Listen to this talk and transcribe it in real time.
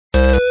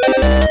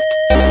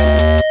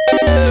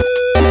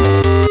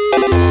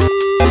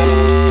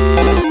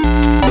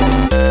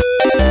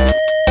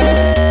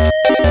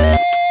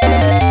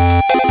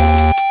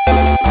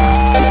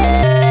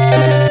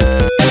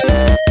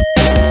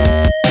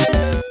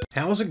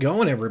How's it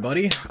going,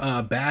 everybody?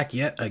 Back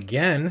yet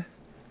again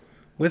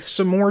with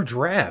some more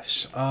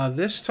drafts.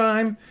 This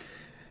time,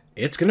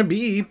 it's going to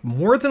be,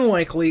 more than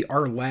likely,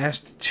 our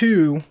last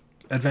two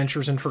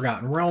Adventures in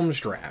Forgotten Realms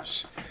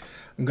drafts.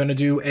 I'm going to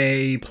do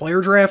a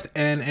player draft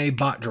and a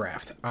bot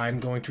draft. I'm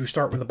going to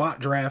start with a bot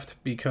draft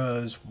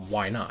because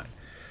why not?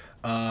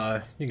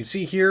 You can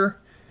see here,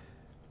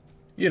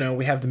 you know,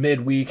 we have the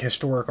midweek,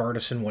 Historic,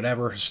 Artisan,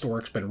 whatever.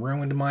 Historic's been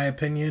ruined, in my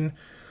opinion.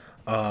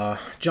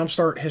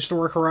 Jumpstart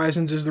Historic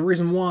Horizons is the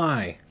reason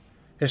why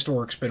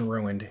Historic's been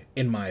ruined,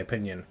 in my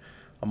opinion,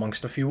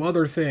 amongst a few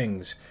other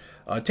things.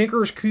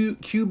 Tinker's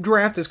Cube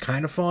Draft is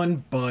kind of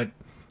fun, but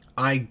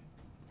I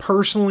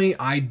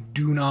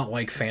do not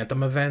like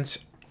Phantom events,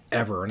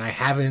 ever, and I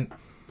haven't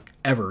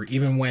ever,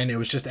 even when it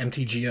was just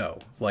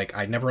MTGO. Like,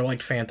 I never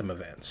liked Phantom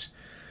events.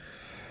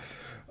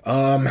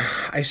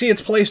 I see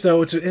its place,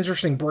 though. It's an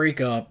interesting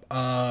breakup.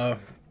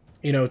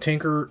 You know,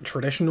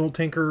 traditional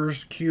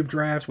Tinker's Cube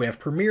Draft. We have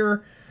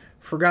Premier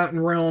Forgotten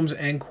Realms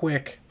and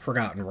Quick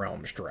Forgotten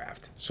Realms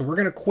Draft. So we're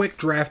going to quick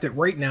draft it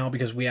right now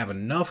because we have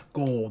enough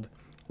gold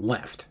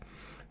left.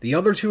 The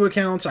other two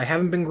accounts, I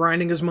haven't been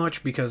grinding as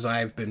much because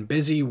I've been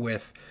busy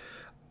with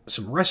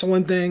some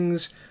wrestling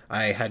things.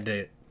 I had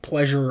the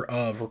pleasure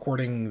of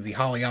recording the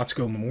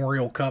Haliotsko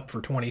Memorial Cup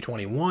for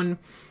 2021,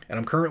 and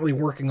I'm currently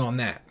working on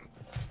that.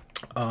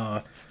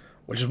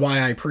 Which is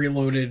why I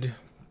preloaded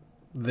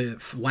the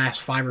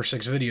last 5 or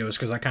 6 videos,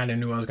 because I kind of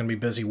knew I was going to be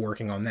busy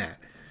working on that.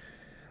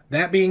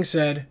 That being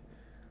said,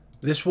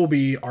 this will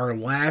be our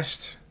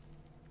last,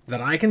 that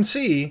I can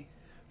see,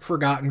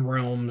 Forgotten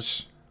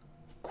Realms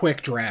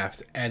quick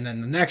draft, and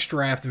then the next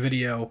draft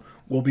video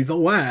will be the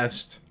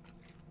last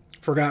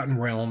Forgotten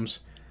Realms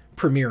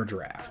Premier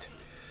Draft.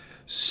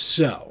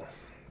 So,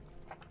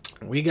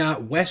 we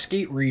got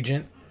Westgate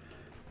Regent,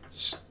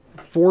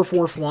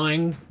 4/4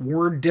 flying,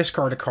 ward,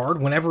 discard a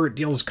card. Whenever it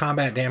deals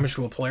combat damage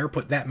to a player,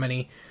 put that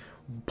many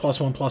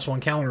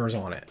 +1/+1 counters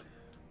on it.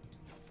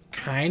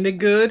 Kinda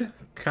good,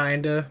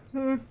 kinda,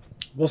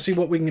 We'll see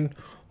what we can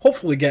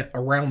hopefully get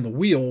around the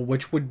wheel,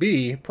 which would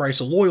be Price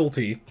of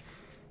Loyalty.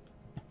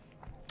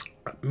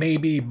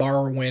 Maybe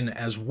Borrowing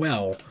as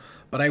well.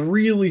 But I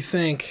really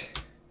think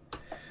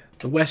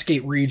the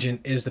Westgate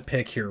Regent is the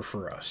pick here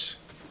for us.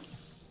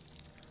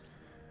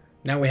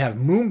 Now we have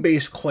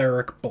Moon-based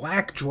Cleric,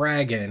 Black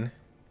Dragon.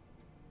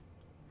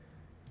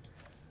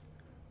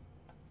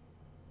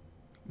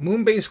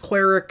 Moon-based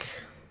Cleric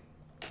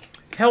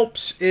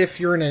helps if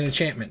you're in an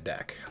enchantment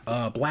deck.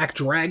 Black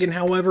Dragon,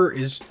 however,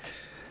 is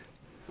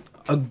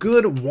a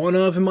good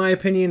one-of, in my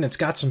opinion. It's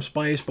got some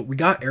spice, but we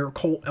got Air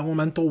Cult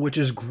Elemental, which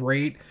is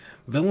great.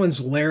 Villain's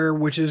Lair,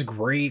 which is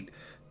great.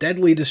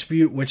 Deadly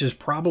Dispute, which is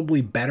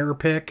probably better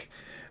pick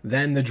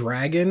than the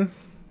Dragon.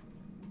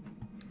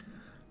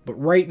 But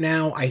right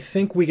now, I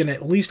think we can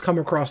at least come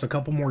across a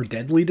couple more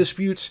Deadly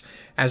Disputes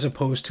as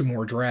opposed to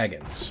more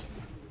Dragons.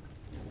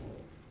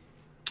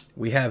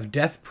 We have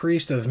Death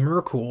Priest of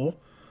Merkul.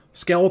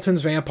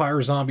 Skeletons,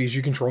 vampires, zombies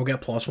you control get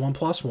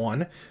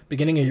 +1/+1.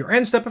 Beginning of your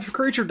end step, if a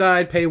creature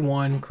died, pay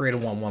 1, create a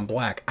 1/1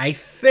 black. I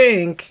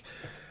think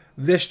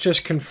this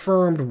just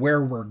confirmed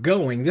where we're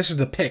going. This is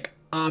the pick,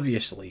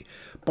 obviously.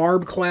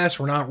 Barb class,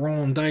 we're not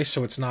rolling dice,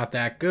 so it's not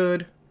that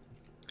good.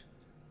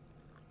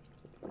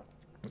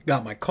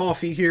 Got my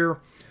coffee here.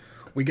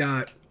 We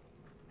got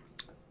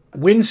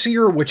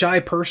Windseer, which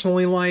I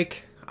personally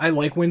like. I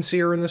like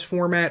Windseer in this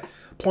format.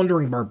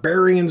 Plundering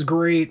Barbarian's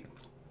great.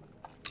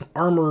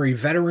 Armory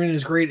Veteran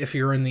is great if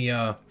you're in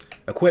the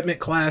equipment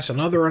class.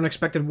 Another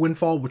Unexpected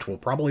Windfall, which will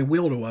probably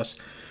wheel to us.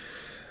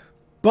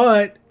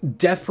 But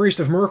Death Priest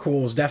of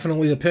Merkul is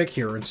definitely the pick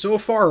here. And so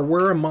far,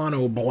 we're a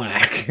mono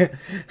black.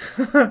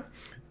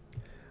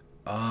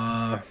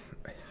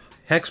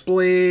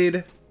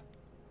 Hexblade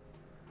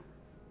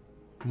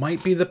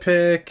might be the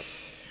pick.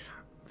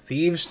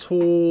 Thieves'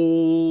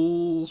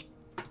 Tools.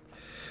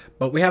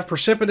 But we have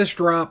Precipitous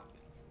Drop.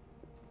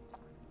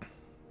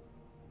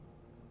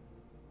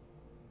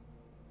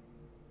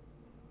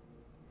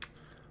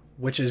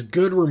 Which is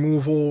good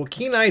removal.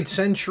 Keen-Eyed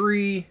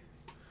Sentry.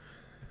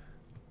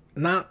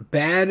 Not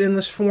bad in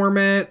this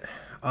format.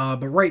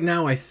 But right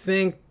now, I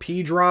think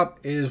P-Drop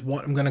is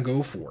what I'm going to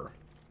go for.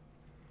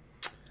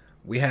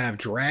 We have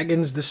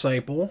Dragon's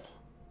Disciple.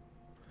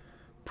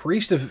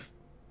 Priest of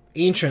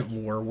Ancient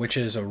Lore, which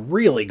is a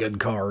really good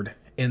card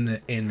in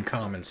the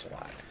common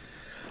slot.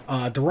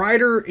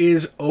 Derider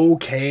is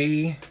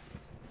okay.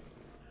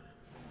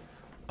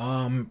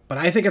 But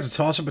I think it's a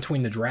toss-up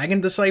between the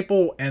Dragon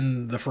Disciple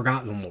and the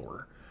Forgotten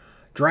Lore.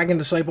 Dragon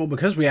Disciple,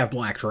 because we have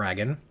Black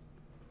Dragon.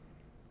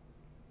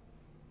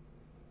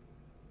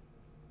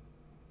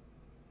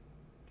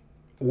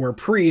 Or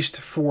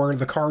Priest for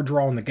the card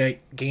draw and the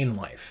gain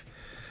life.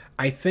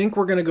 I think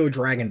we're going to go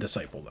Dragon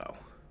Disciple, though.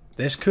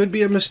 This could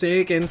be a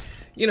mistake, and,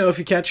 you know, if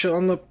you catch it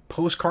on the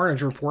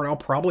post-Carnage report, I'll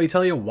probably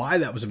tell you why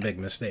that was a big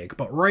mistake.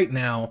 But right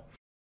now,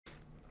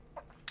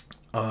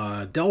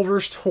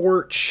 Delver's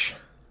Torch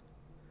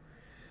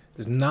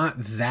is not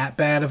that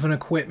bad of an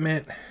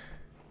equipment.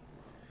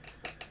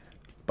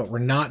 But we're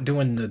not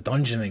doing the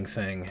dungeoning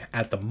thing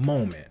at the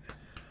moment.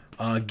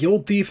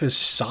 Guild Thief is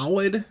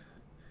solid,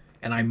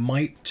 and I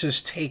might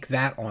just take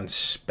that on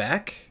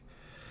spec.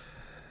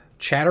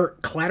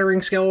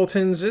 Clattering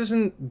Skeletons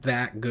isn't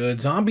that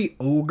good. Zombie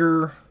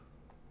Ogre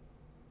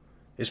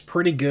is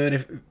pretty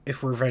good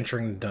if we're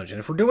venturing the dungeon.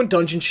 If we're doing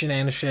dungeon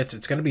shenanigans,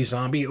 it's going to be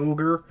Zombie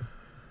Ogre.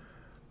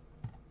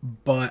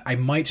 But I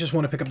might just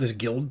want to pick up this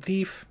Guild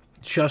Thief,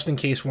 just in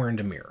case we're in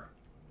Demir.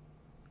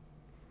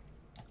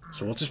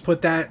 So we'll just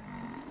put that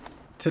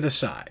to the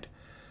side.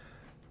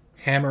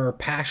 Hammer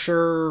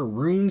Pasher,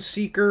 Rune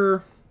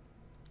Seeker.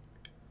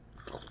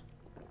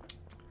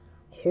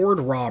 Horde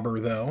Robber,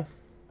 though,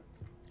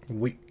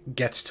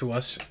 gets to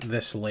us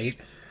this late.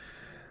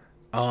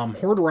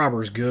 Horde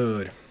Robber's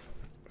good,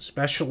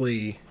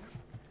 especially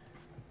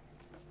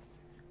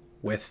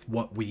with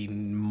what we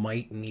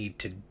might need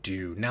to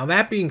do. Now,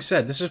 that being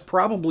said, this is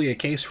probably a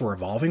case for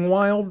Evolving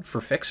Wild for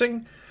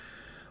fixing.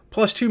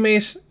 +2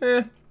 mace,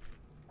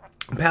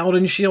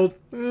 Paladin Shield,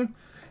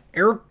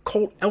 Air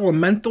Cult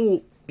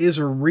Elemental is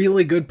a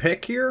really good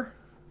pick here.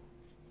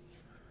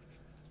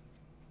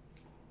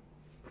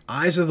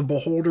 Eyes of the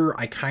Beholder,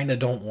 I kind of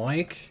don't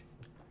like.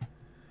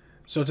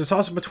 So it's a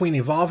toss-up between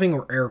Evolving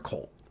or Air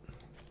Cult.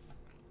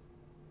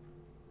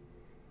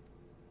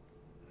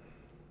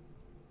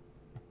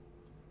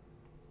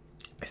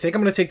 I think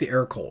I'm going to take the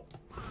Air Cult.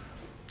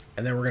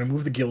 And then we're going to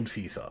move the Guild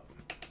Thief up.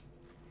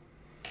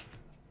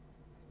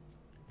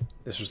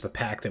 This was the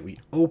pack that we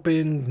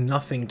opened.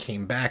 Nothing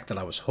came back that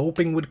I was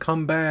hoping would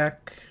come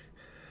back.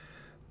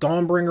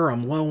 Dawnbringer,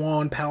 I'm low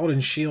on. Paladin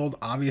Shield,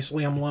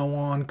 obviously I'm low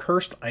on.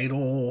 Cursed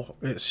Idol,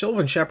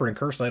 Sylvan Shepherd and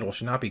Cursed Idol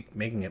should not be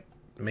making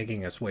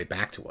its way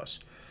back to us.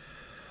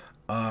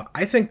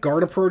 I think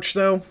Guard Approach,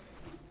 though.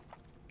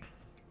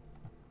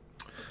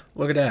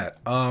 Look at that.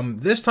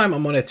 This time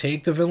I'm going to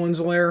take the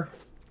Villain's Lair.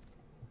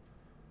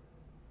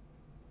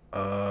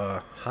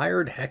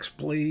 Hired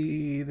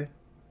Hexblade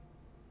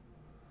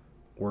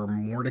or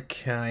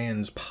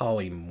Mordecaian's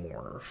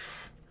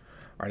Polymorph.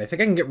 Alright, I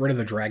think I can get rid of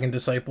the Dragon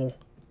Disciple,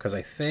 because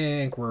I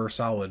think we're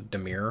solid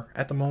Demir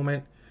at the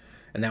moment.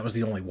 And that was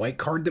the only white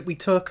card that we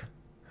took.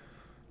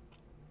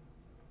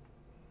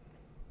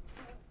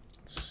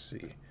 Let's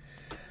see.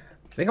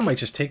 I think I might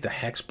just take the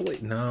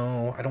Hexblade.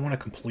 No, I don't want to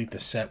complete the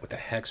set with the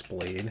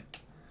Hexblade.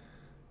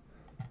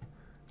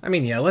 I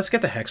mean, yeah, let's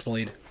get the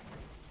Hexblade.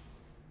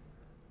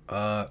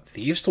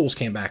 Thieves' Tools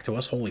came back to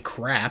us. Holy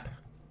crap.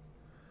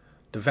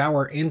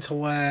 Devour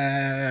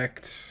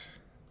Intellect.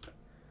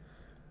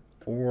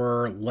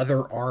 Or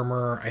Leather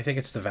Armor. I think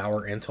it's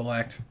Devour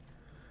Intellect.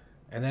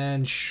 And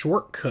then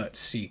Shortcut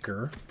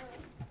Seeker.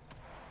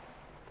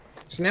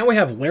 So now we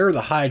have Lair of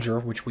the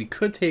Hydra, which we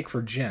could take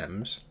for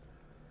gems.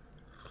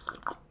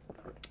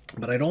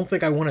 But I don't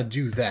think I want to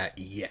do that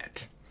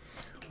yet.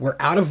 We're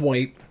out of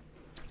white.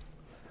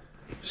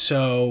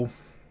 So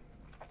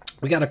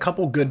we got a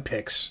couple good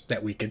picks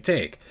that we could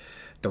take.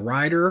 The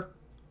Rider,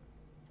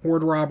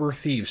 Horde Robber,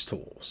 Thieves'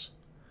 Tools.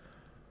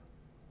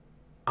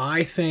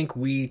 I think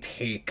we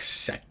take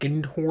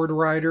second Horde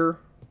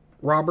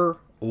Robber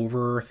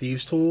over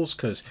Thieves' Tools,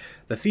 because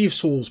the Thieves'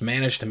 Tools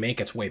managed to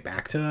make its way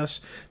back to us.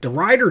 The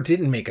Rider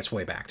didn't make its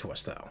way back to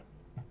us, though.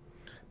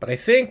 But I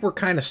think we're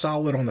kind of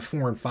solid on the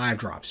 4 and 5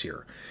 drops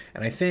here.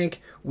 And I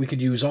think we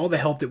could use all the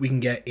help that we can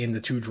get in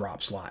the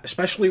 2-drop slot,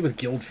 especially with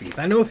Guild Thief.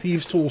 I know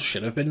Thieves' Tools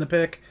should have been the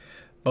pick,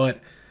 but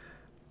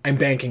I'm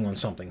banking on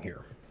something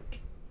here.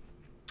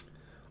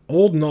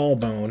 Old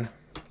Gnawbone.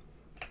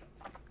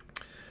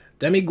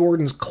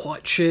 Demigorgon's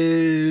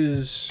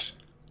Clutches.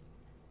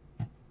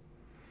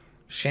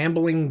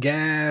 Shambling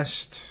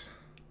Ghast.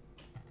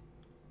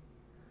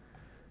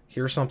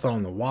 Here's something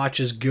on the Watch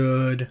is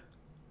good.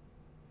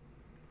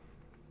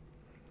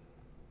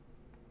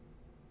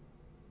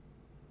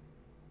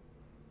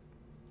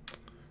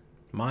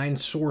 Mind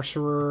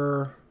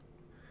Sorcerer.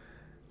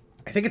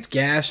 I think it's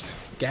Ghast.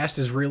 Ghast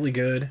is really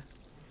good.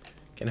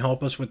 Can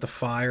help us with the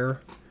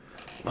fire.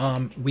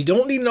 We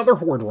don't need another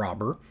Horde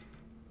Robber.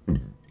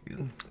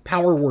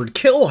 Power Word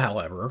Kill,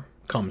 however,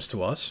 comes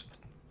to us.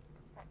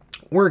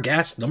 We're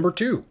Ghast number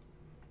 2.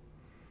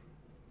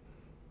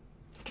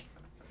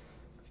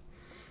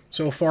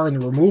 So far in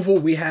the removal,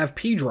 we have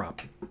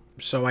P-Drop.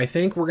 So I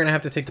think we're going to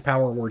have to take the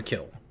Power Word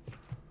Kill.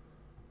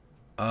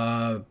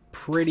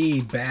 Pretty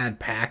bad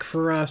pack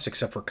for us,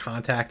 except for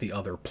Contact the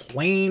Other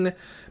Plane.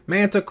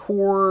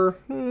 Manticore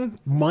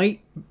might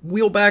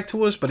wheel back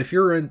to us, but if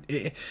you're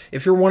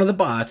one of the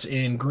bots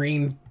in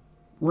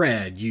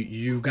green-red,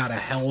 you got a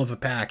hell of a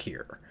pack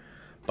here.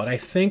 But I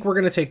think we're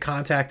going to take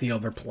Contact the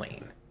Other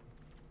Plane.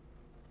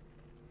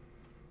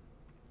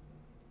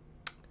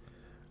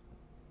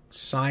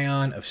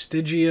 Scion of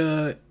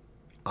Stygia,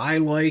 I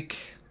like.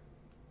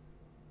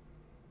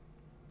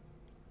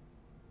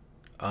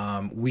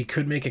 We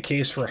could make a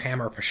case for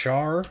Hammer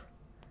Pashar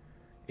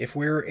if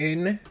we're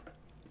in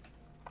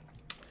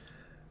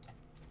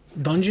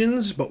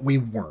dungeons, but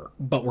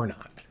we're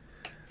not.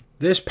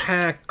 This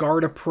pack,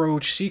 Guard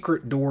Approach,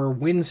 Secret Door,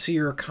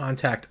 Windseer,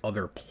 Contact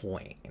Other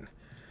Plane.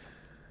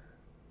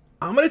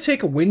 I'm going to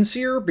take a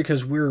Windseer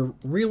because we're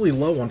really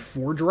low on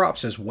 4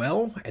 drops as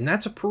well, and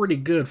that's a pretty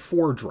good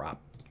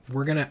 4-drop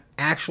we're going to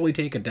actually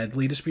take a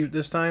Deadly Dispute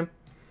this time.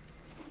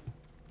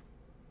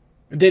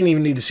 Didn't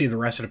even need to see the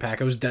rest of the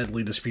pack. It was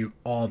Deadly Dispute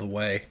all the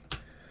way.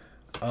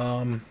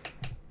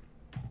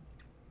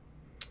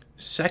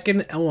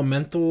 Second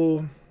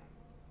Elemental.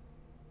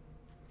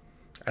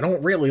 I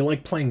don't really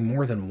like playing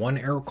more than one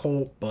Air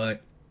Colt,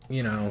 but,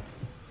 you know,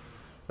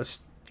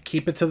 let's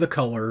keep it to the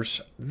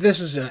colors. This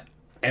is an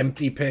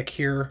empty pick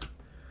here.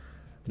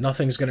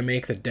 Nothing's going to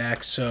make the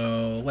deck,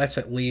 so let's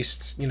at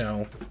least, you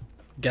know,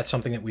 get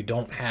something that we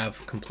don't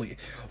have complete.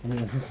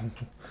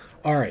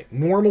 Alright,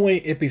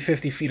 normally it'd be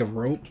 50 feet of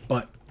rope,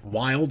 but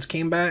Wilds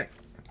came back.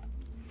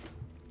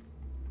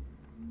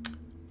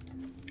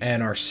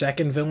 And our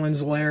second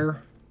Villain's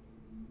Lair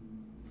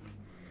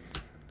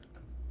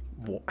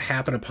will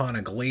happen upon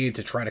a Glade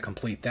to try to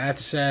complete that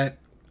set.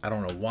 I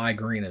don't know why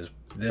green is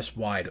this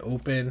wide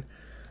open.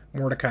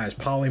 Mordecai's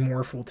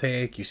Polymorph will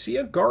take. You see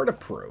a Guard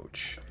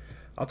Approach.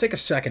 I'll take a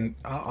second.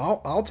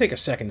 I'll take a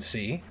second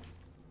C.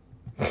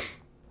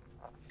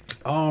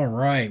 All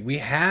right, we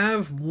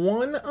have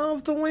one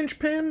of the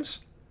linchpins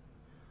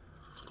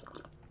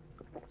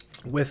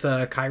with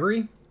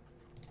Kyrie,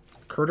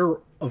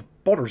 Curter of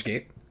Baldur's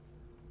Gate.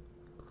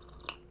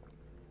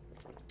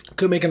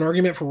 Could make an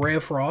argument for Ray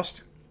of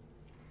Frost.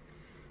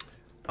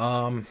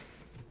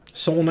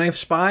 Soul Knife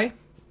Spy.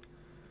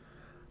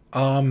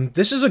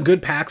 This is a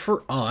good pack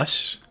for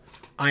us.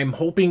 I'm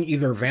hoping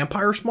either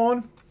Vampire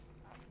Spawn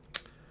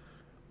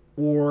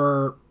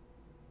or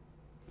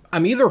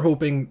I'm either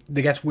hoping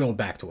that gets wheeled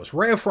back to us.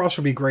 Ray of Frost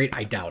would be great.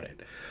 I doubt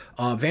it.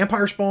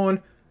 Vampire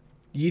Spawn,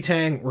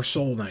 Yitang, or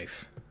Soul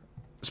Knife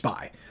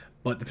Spy.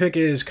 But the pick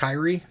is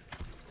Kyrie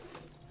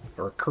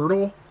or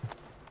Curdle.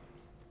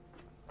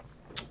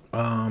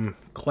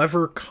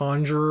 Clever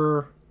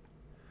Conjurer.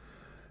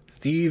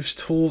 Thieves'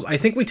 Tools. I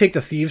think we take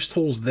the Thieves'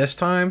 Tools this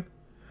time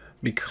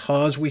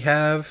because we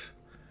have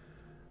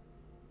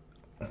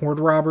Horde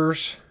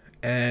Robbers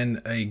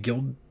and a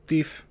Guild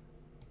Thief.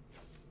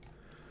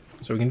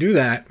 So we can do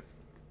that.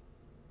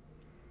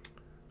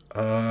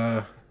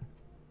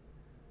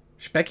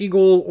 Spec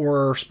Eagle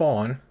or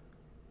Spawn.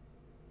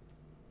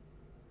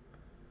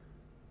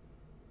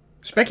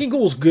 Spec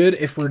Eagle's good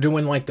if we're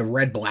doing like the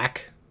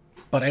red-black,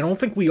 but I don't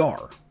think we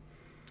are.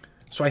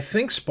 So I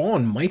think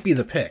Spawn might be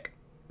the pick.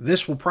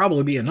 This will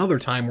probably be another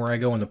time where I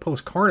go in the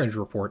post-Carnage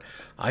report.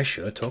 I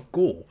should have took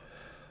Ghoul.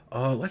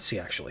 Let's see,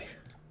 actually.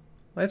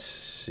 Let's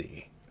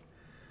see.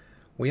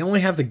 We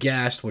only have the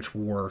Ghast, which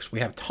works.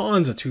 We have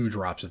tons of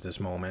 2-drops at this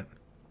moment.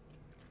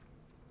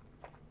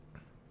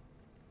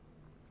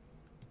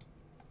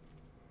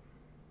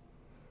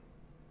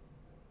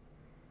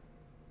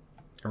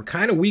 We're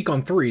kind of weak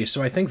on 3,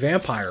 so I think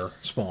Vampire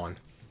Spawn.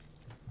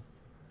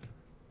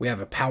 We have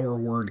a Power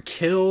Word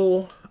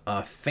Kill,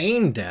 a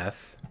Feign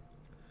Death,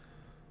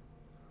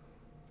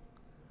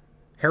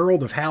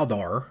 Herald of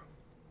Haldar,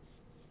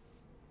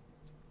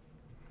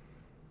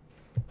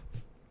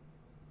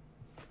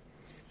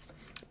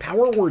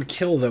 Power Word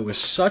Kill, though, is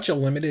such a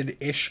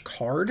limited-ish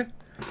card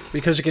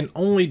because it can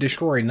only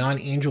destroy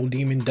non-angel,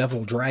 demon,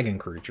 devil, dragon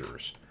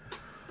creatures.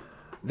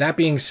 That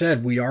being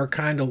said, we are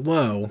kind of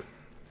low,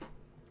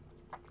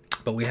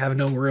 but we have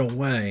no real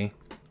way.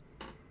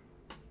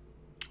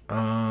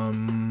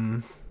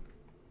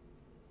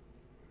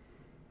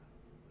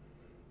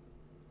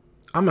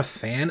 I'm a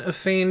fan of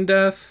Feign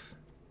Death,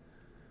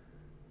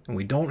 and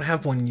we don't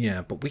have one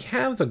yet, but we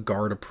have the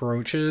Guard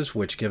Approaches,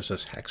 which gives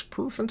us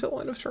hexproof until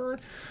end of turn.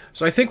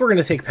 So I think we're going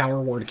to take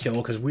Power Word Kill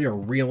because we are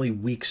really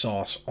weak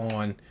sauce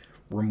on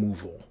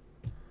removal.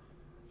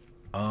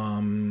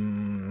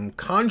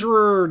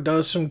 Conjurer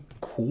does some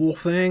cool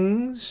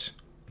things,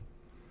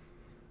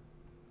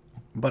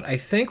 but I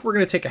think we're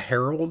going to take a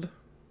Herald.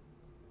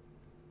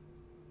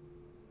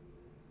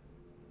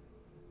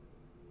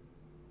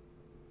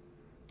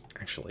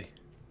 Actually,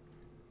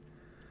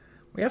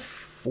 we have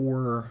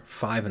 4,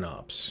 5 and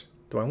ups.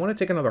 Do I want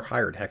to take another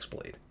Hired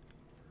Hexblade?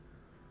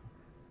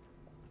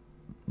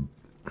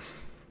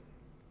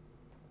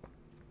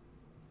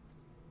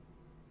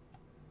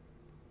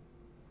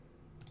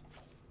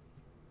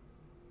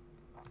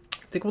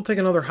 I think we'll take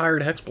another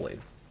Hired Hexblade.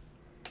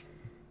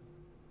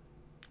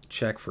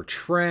 Check for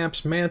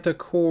traps,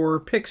 Manticore,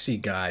 Pixie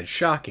Guide,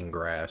 Shocking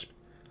Grasp.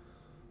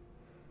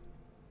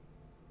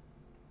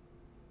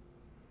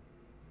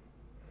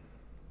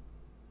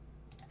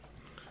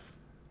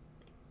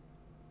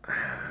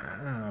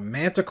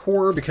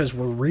 Manticore because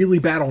we're really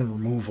bad on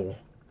removal.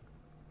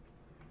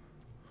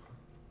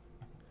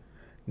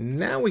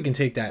 Now we can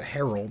take that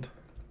Herald.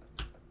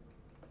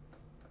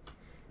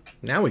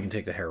 Now we can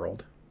take the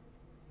Herald.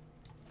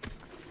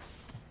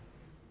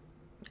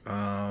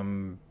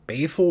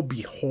 Baleful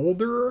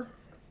Beholder.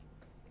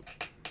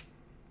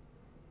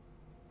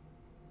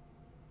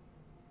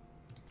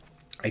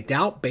 I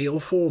doubt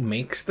Baleful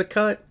makes the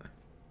cut.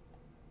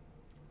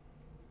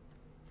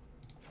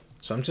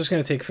 So I'm just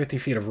going to take 50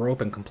 feet of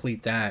rope and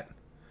complete that.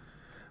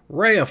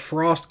 Ray of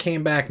Frost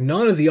came back.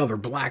 None of the other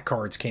black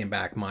cards came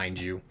back, mind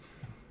you.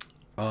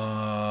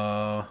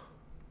 So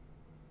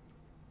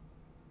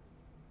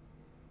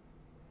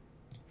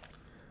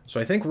So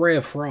I think Ray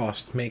of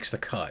Frost makes the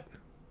cut.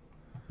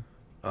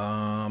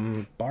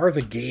 Bar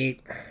the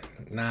Gate.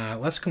 Nah,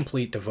 let's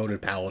complete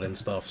Devoted Paladin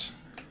stuffs.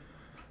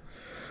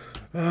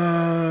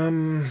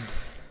 We'll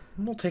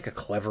take a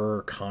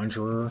Clever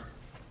Conjurer.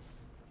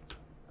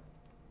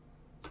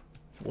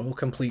 We'll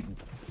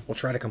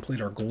try to complete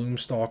our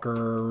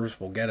Gloomstalkers.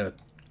 We'll get a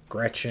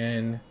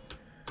Gretchen.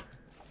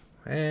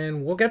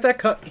 And we'll get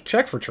that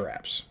check for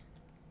traps.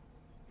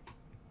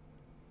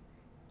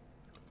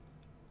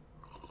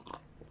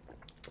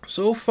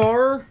 So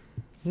far,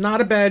 not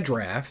a bad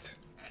draft.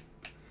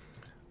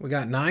 We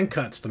got 9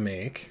 cuts to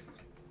make.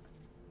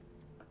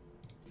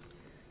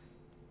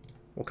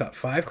 We'll cut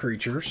 5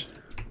 creatures.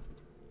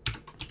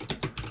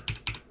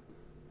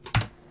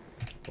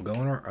 We'll go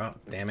in our... Oh,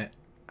 damn it.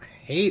 I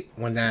hate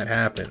when that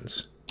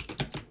happens.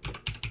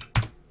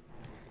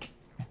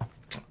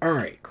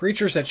 Alright,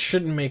 creatures that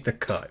shouldn't make the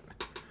cut.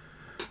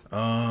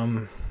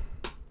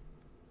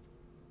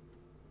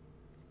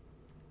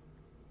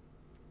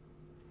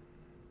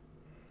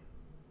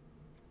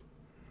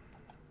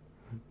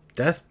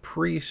 Death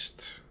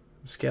Priest,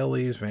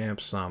 Skellies,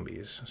 Vamps,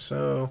 Zombies.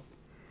 So,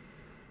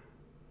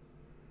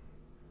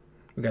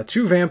 we got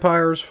 2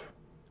 vampires,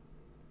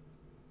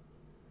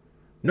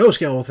 no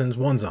skeletons,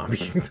 1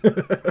 zombie.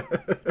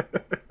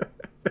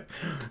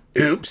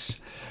 Oops.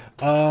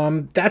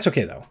 That's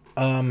okay, though.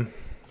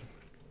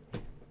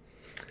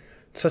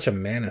 Such a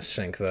mana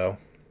sink, though.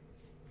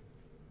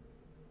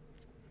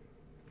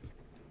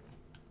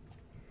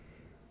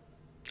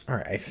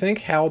 Alright, I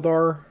think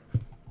Haldar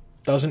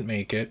doesn't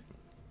make it.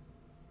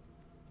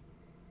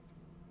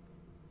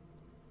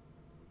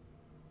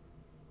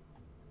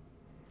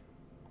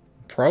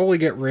 Probably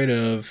get rid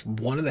of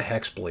one of the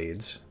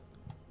Hexblades.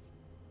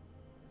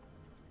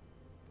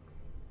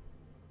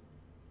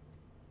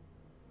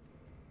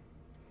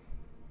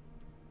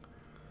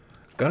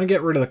 Gonna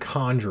get rid of the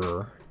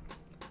Conjurer.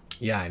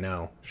 Yeah, I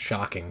know.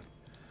 Shocking.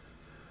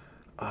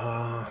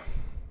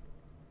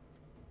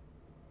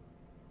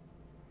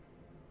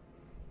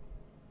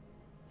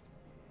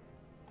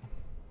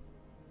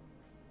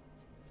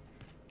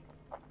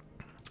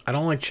 I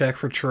don't like Check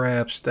for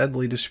Traps,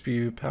 Deadly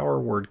Dispute, Power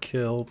Word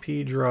Kill,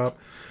 P-Drop,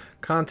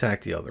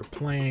 Contact the Other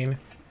Plane.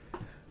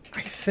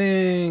 I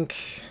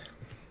think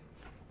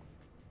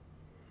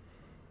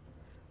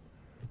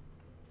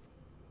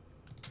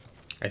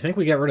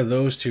we get rid of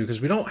those 2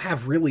 because we don't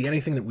have really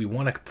anything that we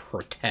want to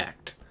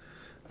protect.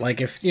 Like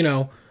if, you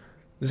know,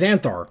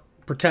 Xanthar,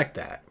 protect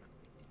that.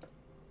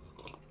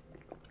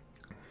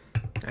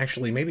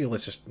 Actually, maybe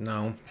let's just...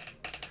 No.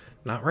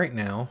 Not right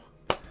now.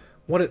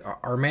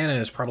 Our mana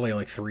is probably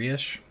like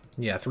 3-ish.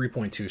 Yeah,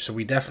 3.2. So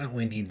we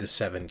definitely need the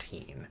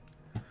 17.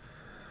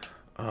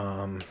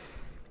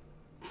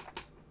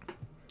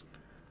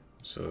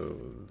 So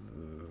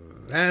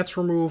that's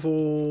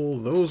removal.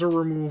 Those are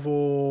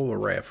removal. The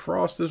Ray of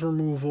Frost is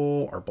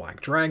removal. Our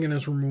Black Dragon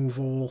is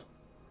removal.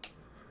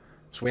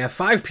 So we have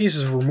 5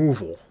 pieces of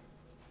removal.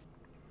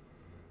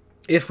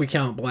 If we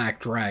count Black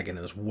Dragon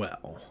as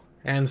well.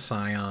 And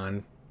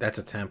Scion. That's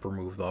a temp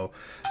remove, though.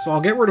 So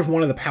I'll get rid of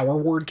one of the Power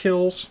Word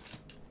kills.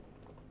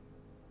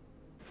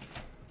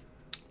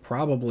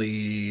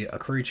 Probably a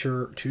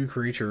creature, 2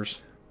 creatures.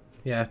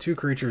 Yeah, 2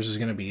 creatures is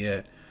going to be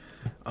it.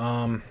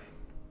 One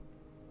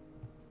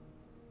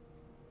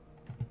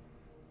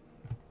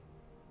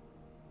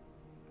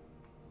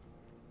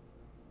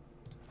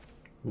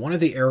of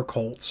the Air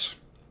Cults.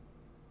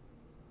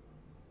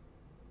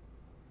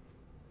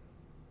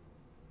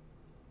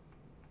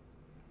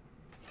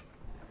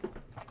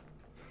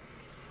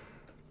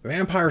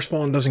 Vampire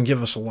Spawn doesn't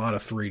give us a lot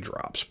of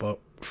 3-drops, but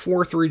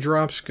 4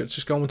 3-drops, let's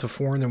just go into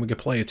 4, and then we could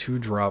play a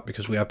 2-drop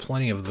because we have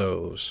plenty of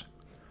those.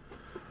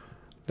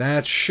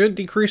 That should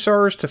decrease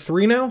ours to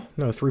 3 now?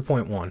 No,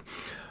 3.1.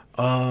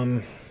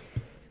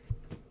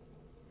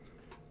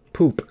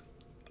 Poop.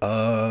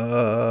 Part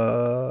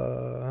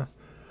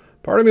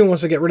of me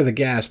wants to get rid of the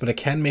gas, but it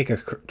can make a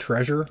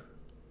treasure,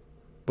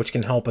 which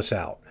can help us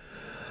out.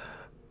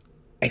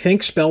 I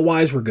think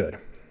spell-wise we're good.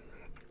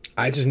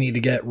 I just need to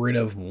get rid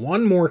of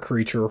 1 more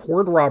creature.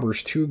 Horde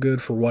Robber's too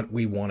good for what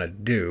we want to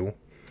do.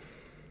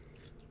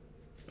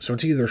 So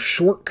it's either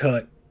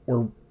Shortcut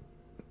or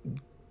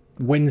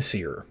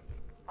Windseer.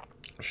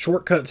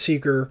 Shortcut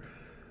Seeker,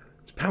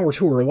 it's power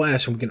 2 or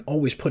less, and we can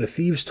always put a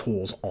Thieves'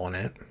 Tools on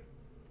it.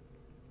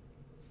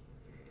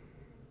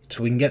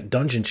 So we can get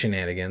dungeon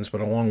shenanigans,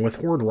 but along with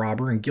Horde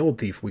Robber and Guild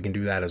Thief, we can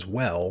do that as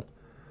well.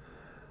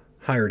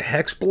 Hired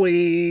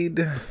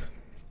Hexblade.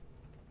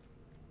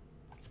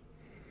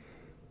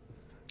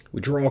 We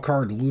draw a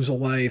card, lose a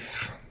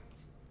life.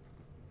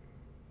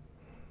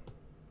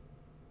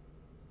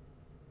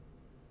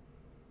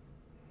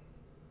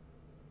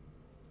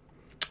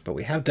 But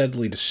we have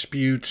Deadly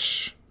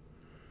Disputes.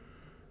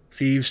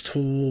 Thieves'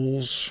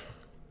 Tools.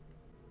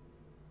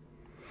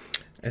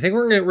 I think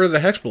we're going to get rid of the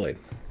Hexblade.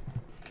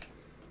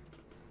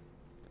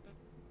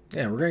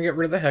 Yeah, we're going to get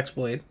rid of the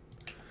Hexblade.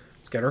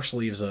 Let's get our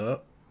sleeves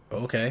up.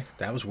 Okay,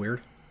 that was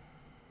weird.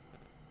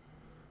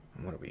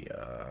 What do we,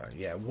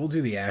 yeah, we'll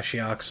do the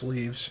Ashiok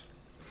sleeves.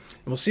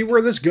 We'll see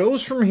where this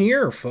goes from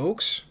here,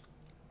 folks.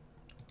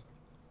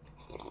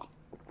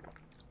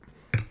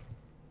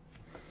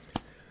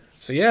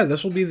 So yeah,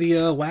 this will be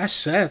the last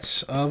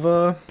sets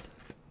of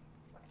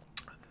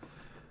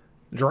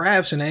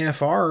drafts in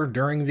AFR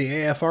during the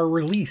AFR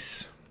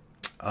release.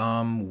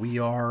 We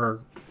are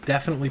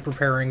definitely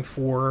preparing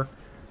for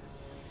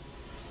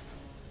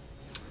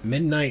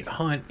Midnight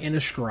Hunt in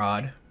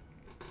Innistrad.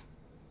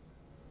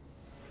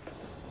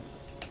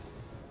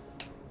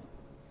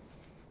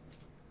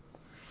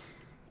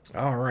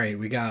 Alright,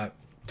 we got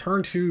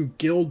turn 2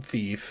 Guild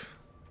Thief.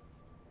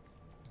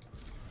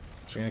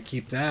 So we're going to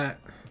keep that.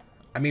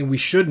 I mean, we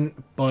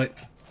shouldn't, but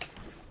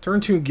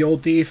turn 2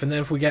 Guild Thief, and then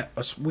if we got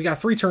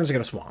 3 turns to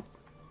get a Swamp.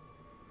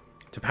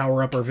 To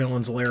power up our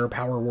Villain's Lair,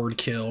 Power Word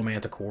Kill,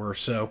 Manticore,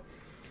 so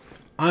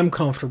I'm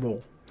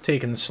comfortable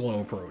taking the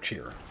slow approach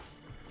here.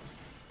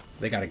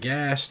 They got a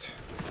Ghast.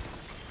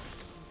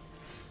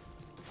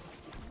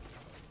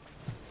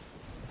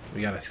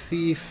 We got a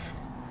Thief.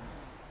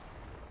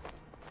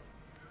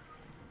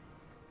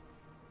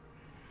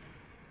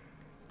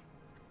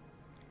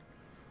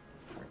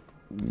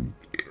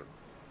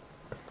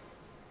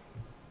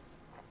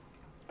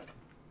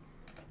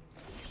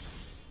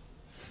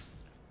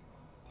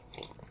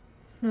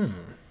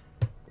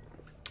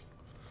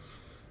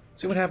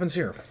 See what happens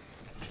here.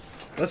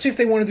 Let's see if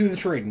they want to do the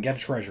trade and get a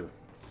treasure.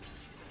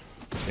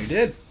 They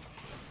did.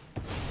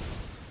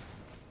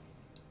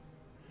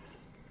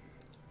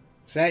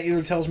 So that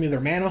either tells me they're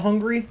mana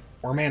hungry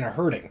or mana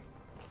hurting.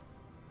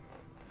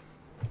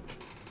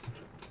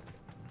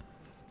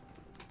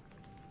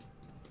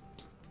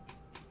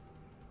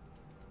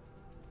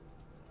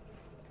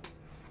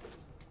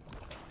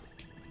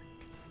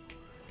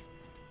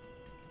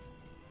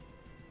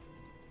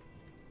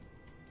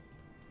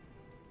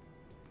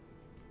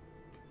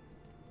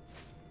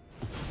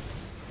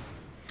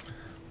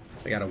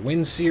 I got a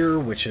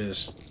Windseer, which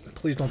is...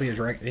 Please don't be a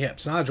dragon. Yeah,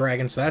 it's not a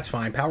dragon, so that's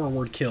fine. Power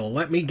Word Kill.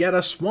 Let me get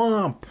a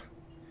Swamp.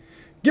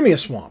 Give me a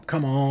Swamp.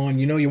 Come on.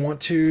 You know you want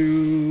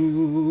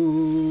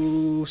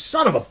to...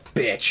 Son of a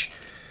bitch.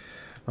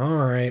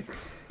 Alright.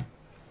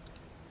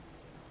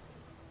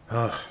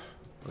 We're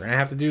going to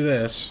have to do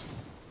this.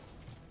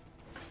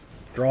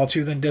 Draw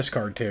 2, then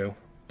discard 2.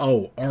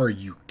 Oh, are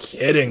you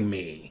kidding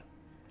me?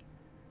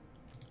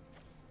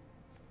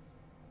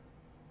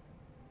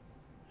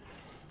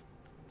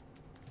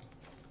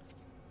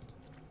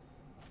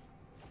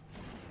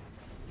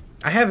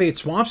 I have 8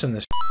 swamps in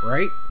this,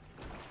 right?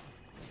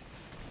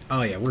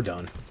 Oh yeah, we're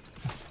done.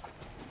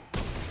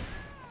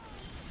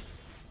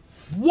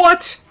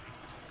 What?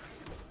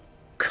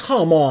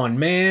 Come on,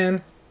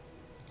 man.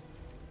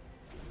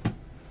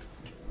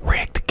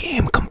 Rigged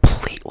game.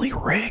 Completely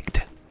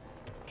rigged.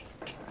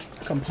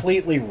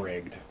 Completely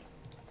rigged.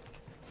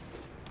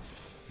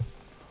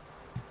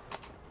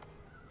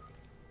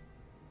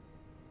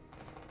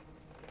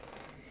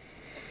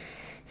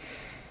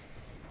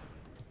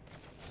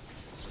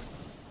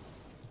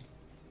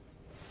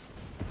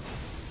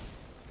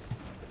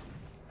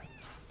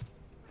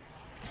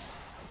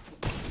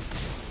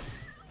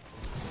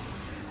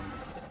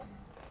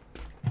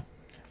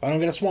 If I don't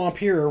get a swamp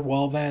here,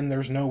 well then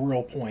there's no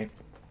real point.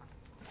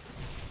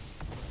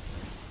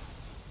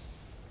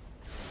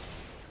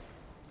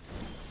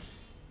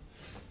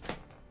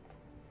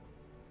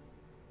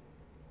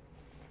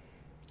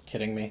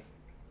 Kidding me?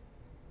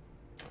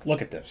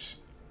 Look at this.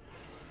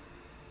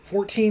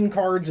 14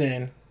 cards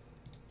in.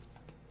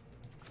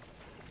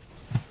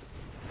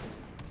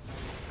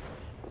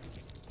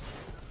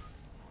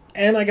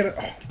 And I get a...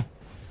 Oh.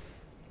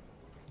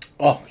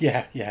 Oh,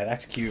 yeah,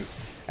 that's cute.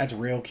 That's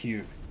real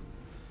cute.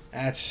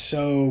 That's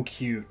so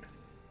cute.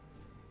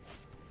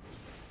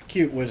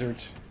 Cute,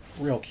 Wizards.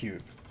 Real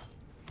cute.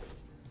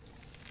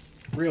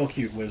 Real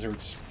cute,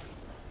 Wizards.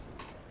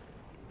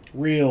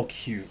 Real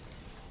cute.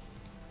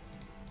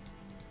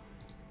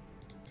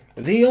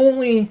 The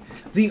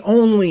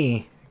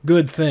only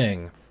good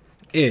thing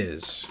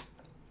is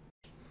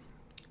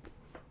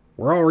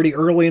we're already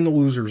early in the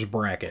losers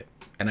bracket,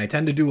 and I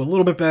tend to do a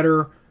little bit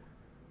better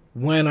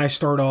when I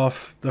start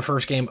off the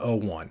first game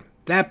 0-1.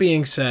 That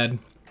being said,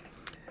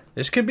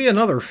 this could be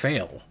another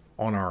fail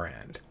on our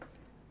end.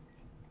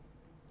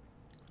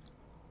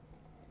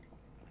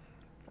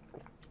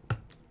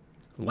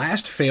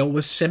 Last fail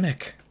was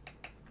Simic.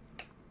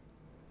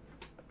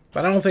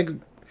 But I don't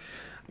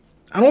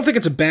think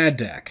it's a bad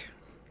deck.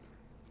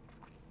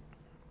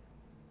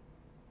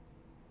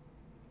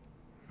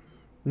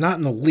 Not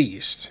in the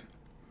least.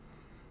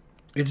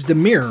 It's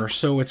Dimir,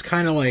 so it's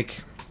kind of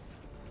like...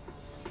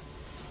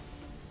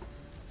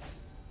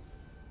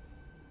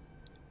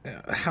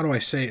 how do I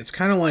say it? It's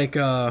kind of like...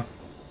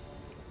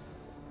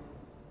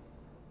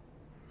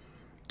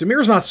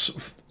 Dimir's not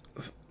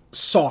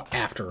sought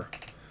after.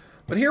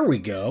 But here we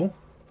go.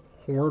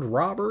 Horde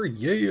Robber,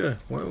 yeah.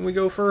 Why don't we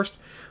go first?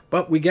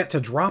 But we get to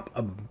drop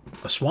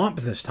a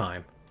swamp this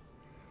time.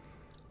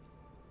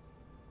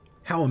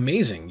 How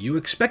amazing. You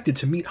expected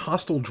to meet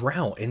hostile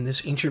drow in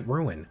this ancient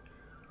ruin,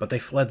 but they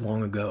fled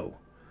long ago.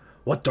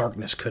 What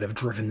darkness could have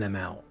driven them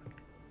out?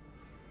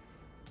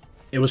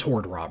 It was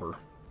Horde Robber.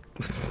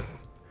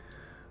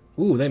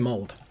 Ooh, they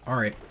mulled.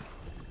 Alright.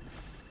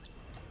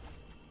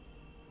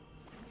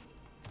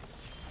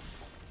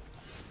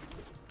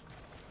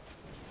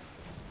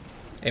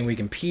 And we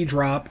can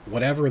P-drop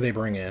whatever they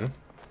bring in.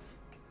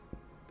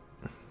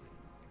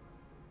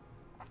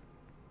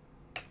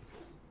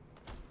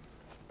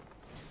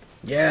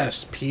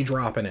 Yes,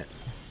 P-dropping it.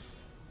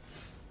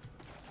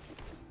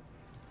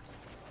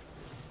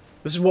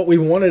 This is what we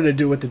wanted to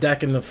do with the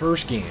deck in the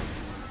first game.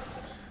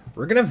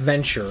 We're going to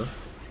venture.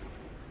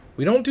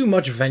 We don't do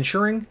much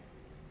venturing.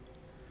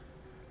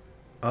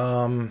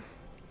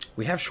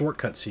 We have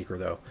Shortcut Seeker,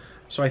 though.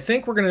 So I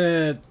think we're going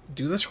to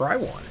do the Scry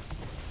one.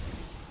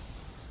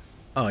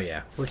 Oh,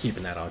 yeah. We're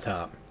keeping that on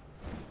top.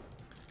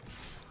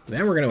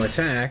 Then we're going to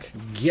attack,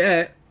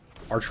 get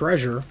our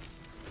treasure,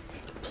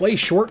 play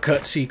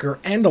Shortcut Seeker,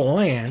 and a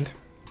land.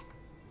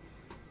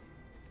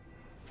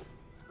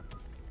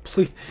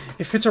 Please,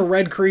 if it's a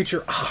red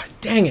creature... Ah,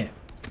 dang it.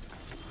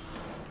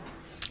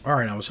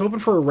 Alright, I was hoping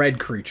for a red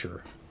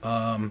creature.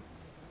 I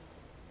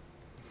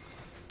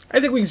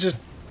think we can just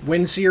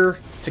Windseer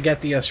to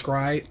get the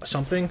Scry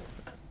something.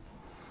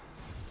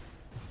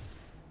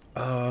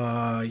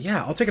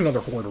 Yeah, I'll take another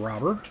Horde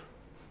Robber.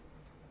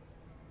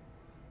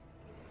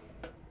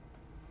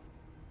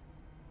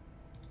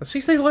 Let's see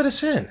if they let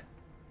us in.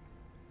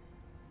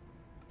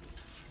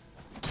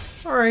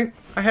 Alright,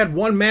 I had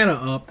 1 mana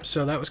up,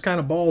 so that was kind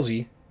of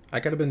ballsy. I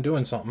could have been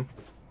doing something.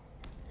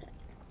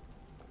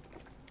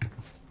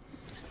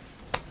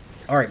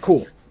 Alright,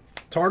 cool.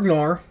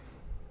 Targnar.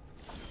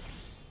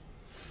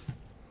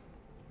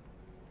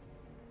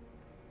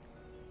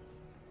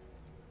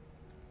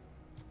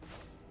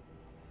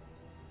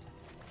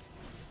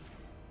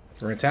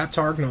 We're going to tap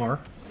Targnar.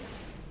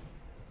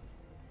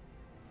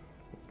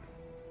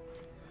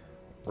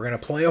 We're going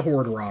to play a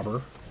Horde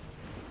Robber.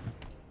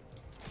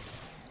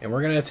 And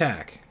we're going to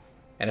attack.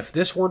 And if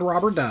this Horde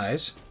Robber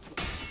dies,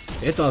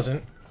 it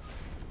doesn't.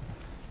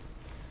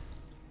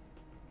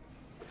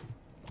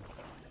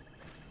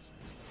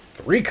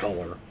 Three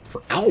color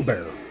for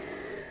Owlbear.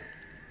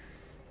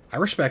 I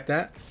respect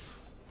that.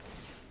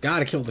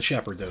 Gotta kill the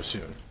Shepherd, though,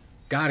 soon.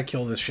 Gotta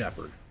kill this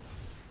Shepherd.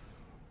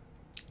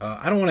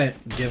 I don't want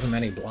to give him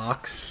any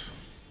blocks.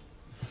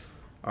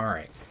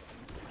 Alright.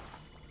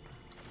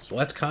 So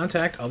let's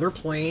contact other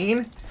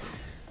plane.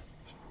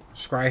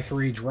 Scry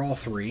 3, draw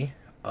 3.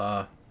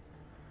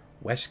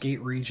 Westgate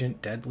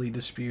Regent, Deadly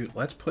Dispute.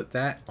 Let's put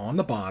that on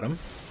the bottom.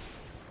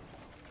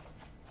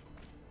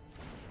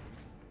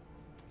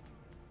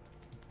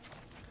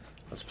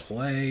 Let's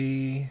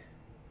play...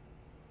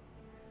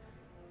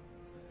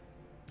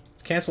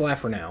 Let's cancel that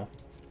for now.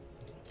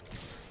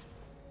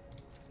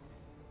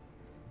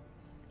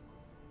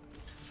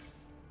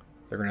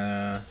 They're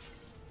gonna...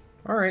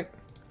 Alright,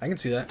 I can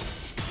see that.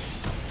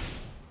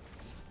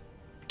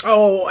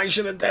 Oh, I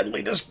should have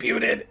Deadly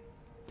Disputed!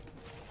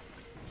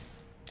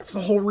 That's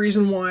the whole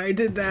reason why I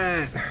did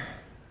that.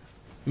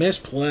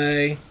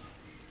 Misplay.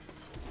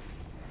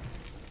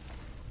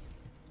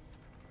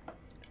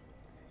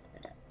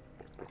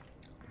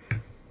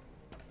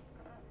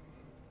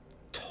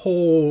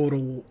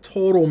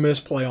 Total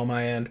misplay on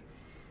my end.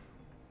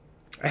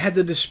 I had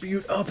the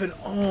dispute up and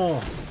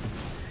all.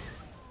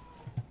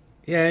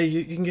 Yeah,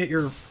 you can get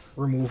your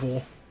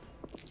removal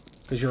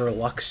because you're a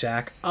luck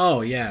sack.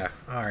 Oh, yeah.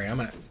 Alright, I'm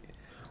gonna...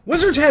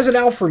 Wizards has it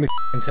out for me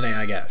today,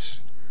 I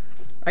guess.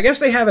 I guess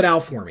they have it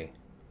out for me.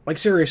 Like,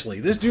 seriously.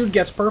 This dude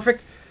gets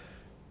perfect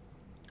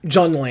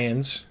Jund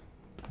lands.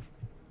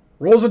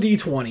 Rolls a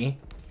d20.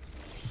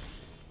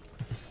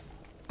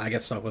 I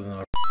get stuck with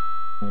another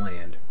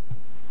land.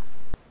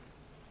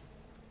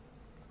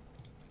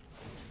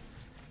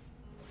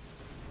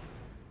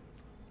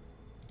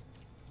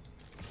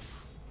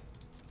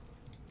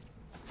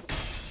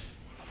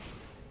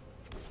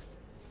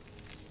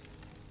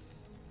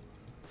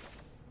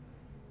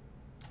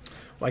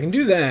 Well, I can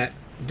do that,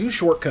 do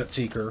Shortcut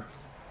Seeker,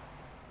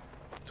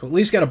 to at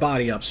least get a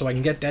body up so I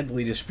can get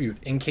Deadly Dispute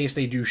in case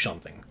they do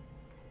something.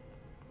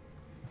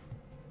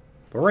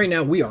 But right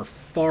now we are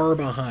far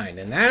behind,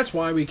 and that's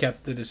why we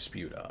kept the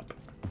dispute up.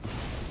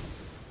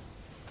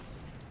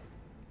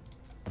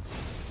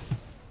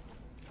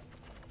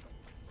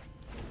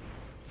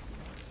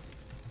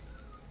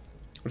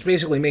 Which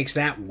basically makes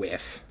that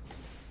whiff.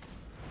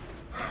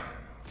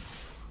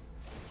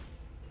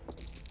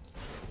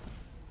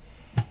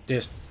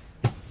 Just...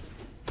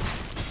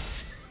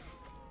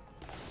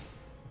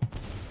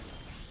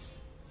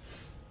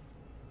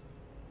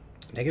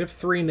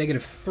 -3,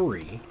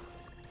 -3.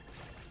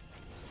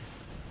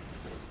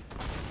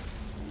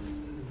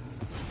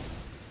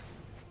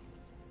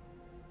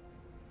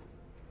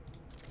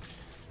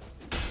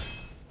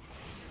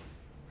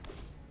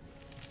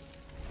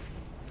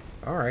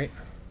 All right.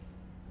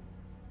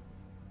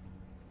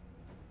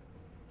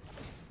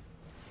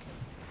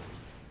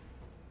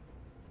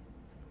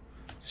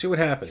 See what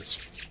happens.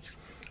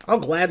 I'll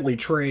gladly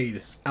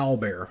trade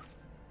Owlbear.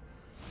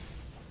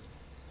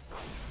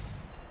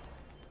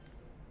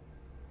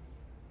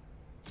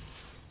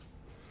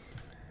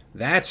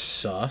 That's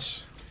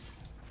sus.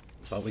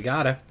 But we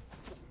gotta.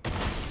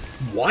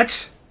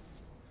 What?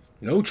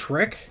 No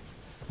trick?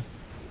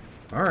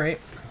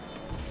 Alright.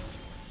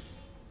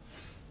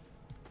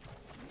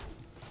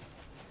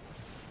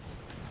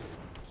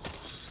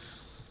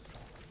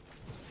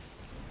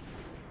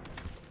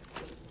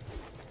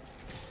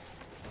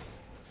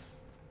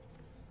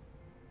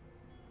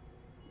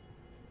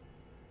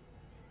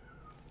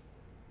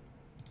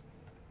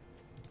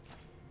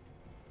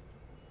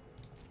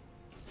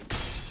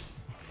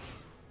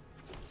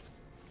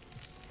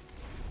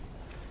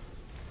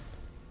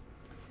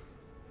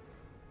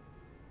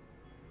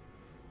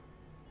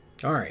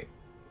 All right.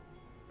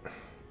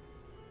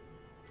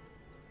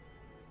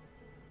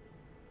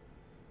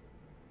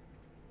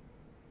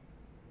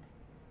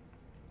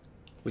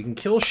 We can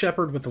kill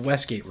Shepard with the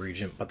Westgate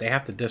Regent, but they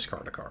have to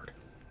discard a card.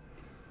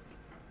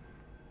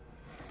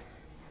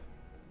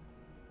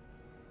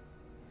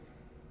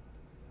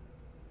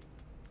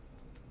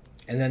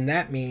 And then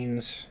that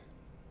means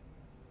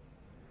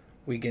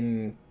we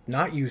can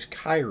not use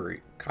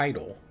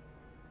Kydal.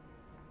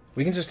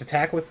 We can just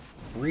attack with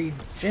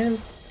Regent.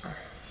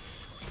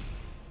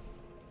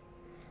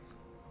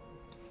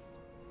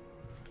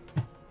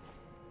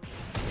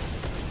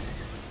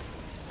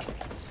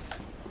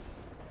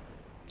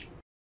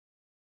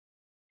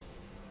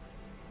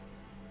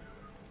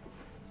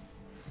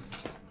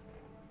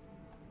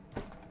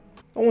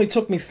 Only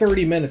took me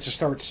 30 minutes to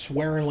start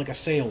swearing like a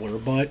sailor,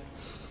 but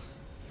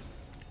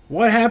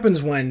what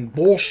happens when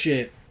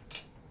bullshit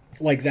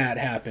like that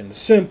happens?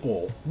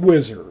 Simple.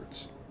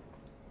 Wizards.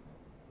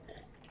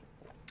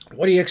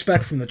 What do you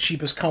expect from the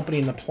cheapest company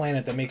in the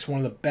planet that makes one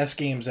of the best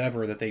games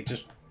ever that they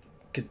just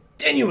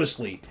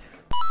continuously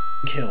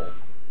kill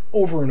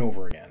over and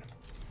over again?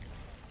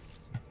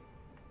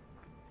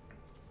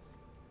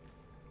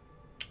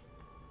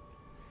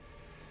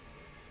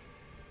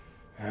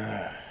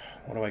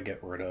 What do I get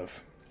rid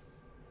of?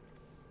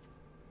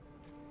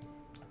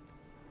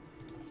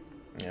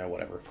 Yeah,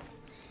 whatever.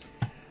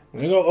 I'm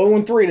gonna go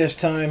 0-3 this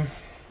time.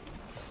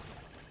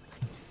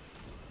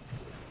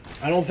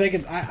 I don't think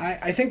it...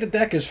 I think the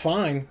deck is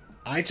fine.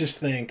 I just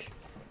think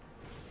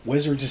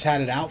Wizards has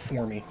had it out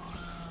for me.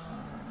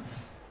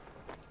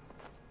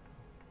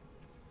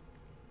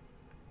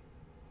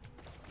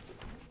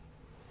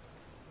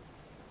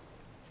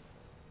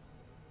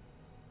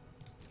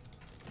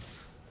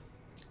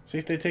 See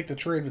if they take the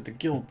trade with the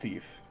Guild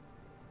Thief.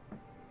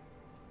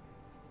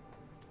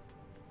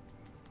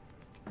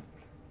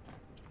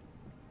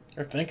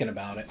 They're thinking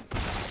about it.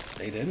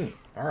 They didn't.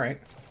 Alright.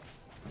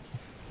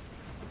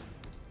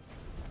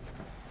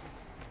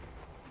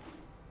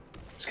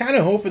 I was kind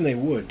of hoping they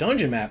would.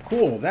 Dungeon map,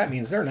 cool. That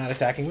means they're not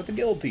attacking with the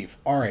Guild Thief.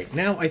 Alright,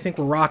 now I think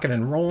we're rocking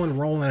and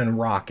rolling, and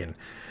rocking.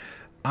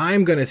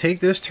 I'm going to take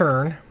this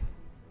turn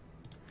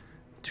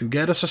to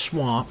get us a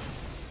swamp.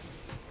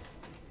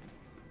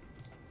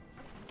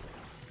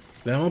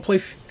 Then I'm going to play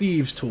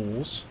Thieves'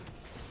 Tools.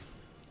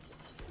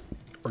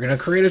 We're going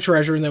to create a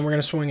treasure, and then we're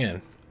going to swing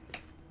in.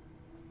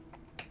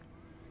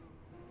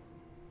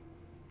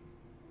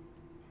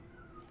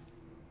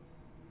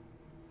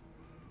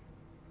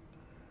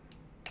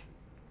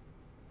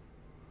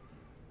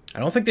 I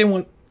don't think they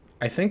want...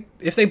 I think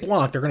if they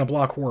block, they're going to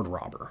block Horde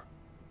Robber.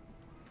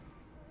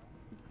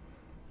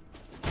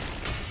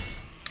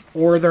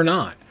 Or they're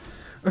not.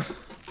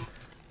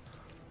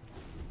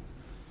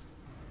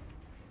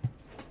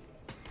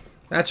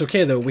 That's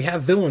okay, though. We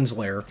have Villain's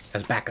Lair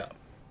as backup.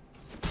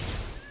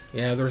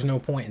 Yeah, there's no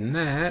point in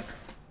that.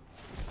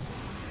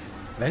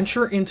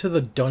 Venture into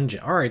the dungeon.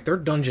 Alright, they're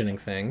dungeoning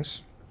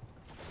things.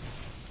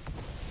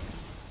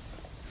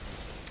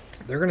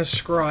 They're going to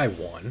scry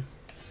one.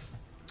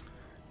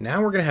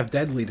 Now we're going to have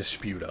Deadly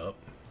Dispute up.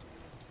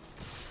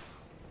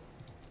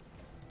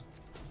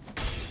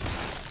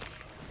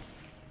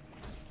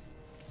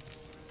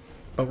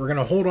 But we're going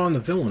to hold on to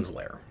Villain's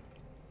Lair.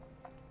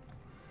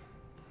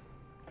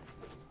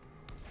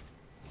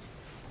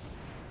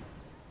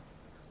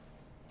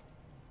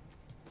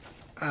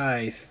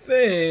 I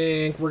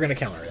think we're going to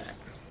counter that.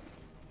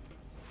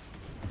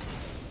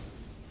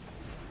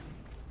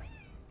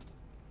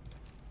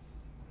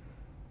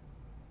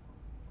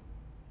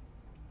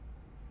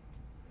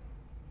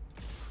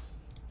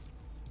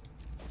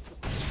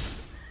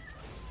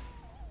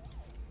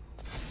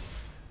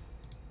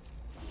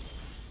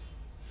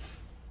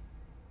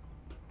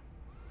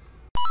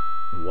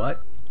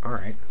 What? All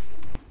right.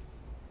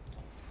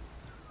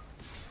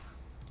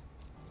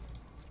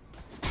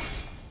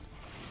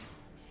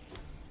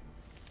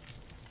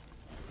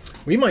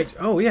 We might...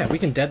 Oh, yeah, we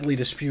can Deadly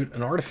Dispute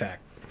an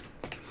artifact.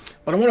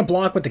 But I want to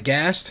block with the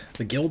Ghast,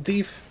 the Guild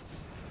Thief.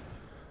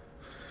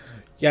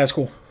 Yeah, it's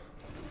cool.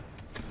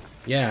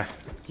 Yeah.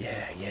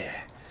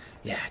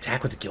 Yeah,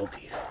 attack with the Guild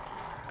Thief.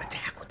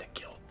 Attack with the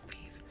Guild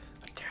Thief.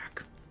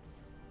 Attack.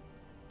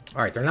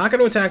 Alright, they're not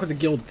going to attack with the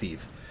Guild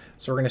Thief.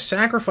 So we're going to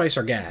sacrifice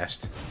our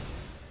Ghast.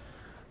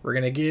 We're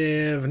going to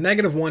give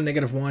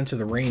 -1/-1 to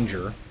the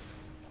Ranger.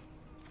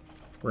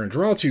 We're going to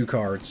draw 2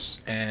 cards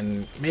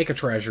and make a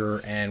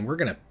treasure, and we're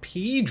going to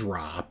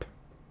P-drop.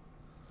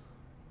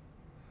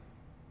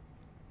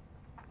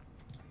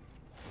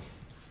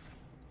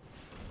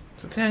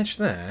 Let's attach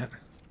that.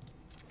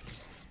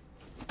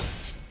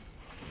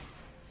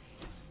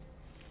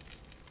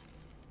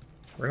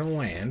 We're gonna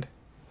land.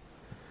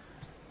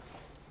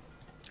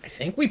 I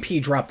think we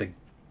P-dropped the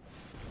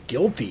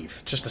Guild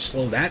Thief just to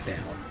slow that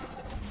down.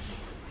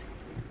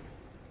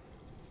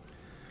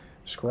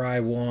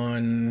 Scry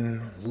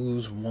 1,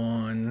 lose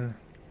 1.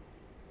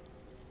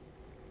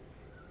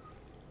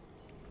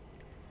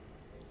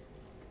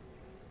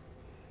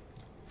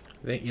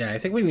 Yeah, I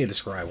think we need to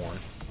scry 1.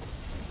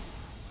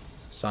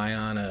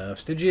 Scion of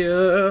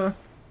Stygia.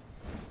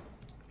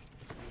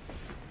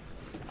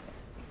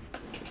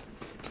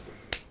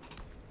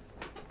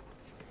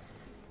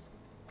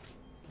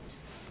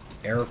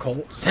 Air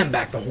Cult. Send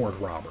back the Horde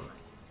Robber.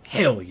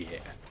 Hell yeah.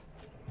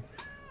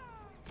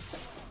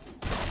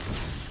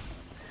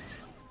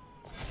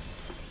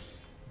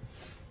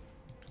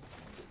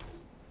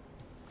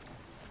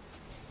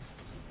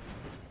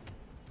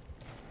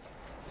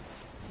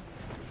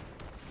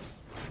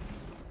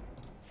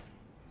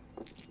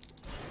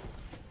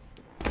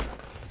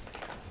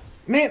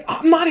 Man,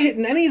 I'm not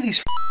hitting any of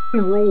these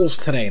f***ing rolls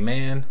today,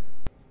 man.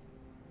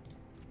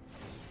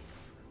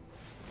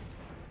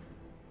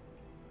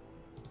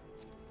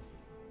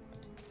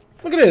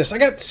 Look at this. I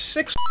got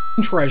 6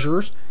 f***ing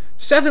treasures,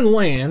 7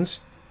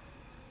 lands.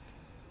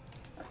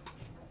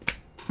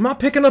 I'm not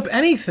picking up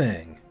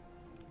anything.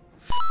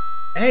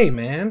 Hey,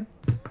 man.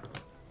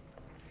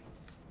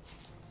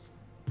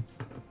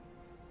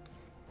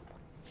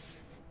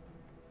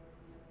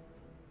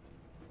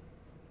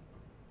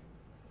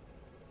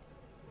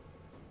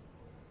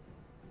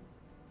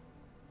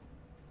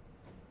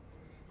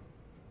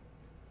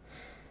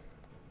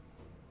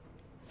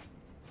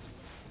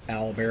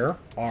 Owlbear.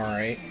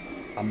 Alright.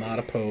 I'm not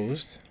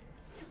opposed.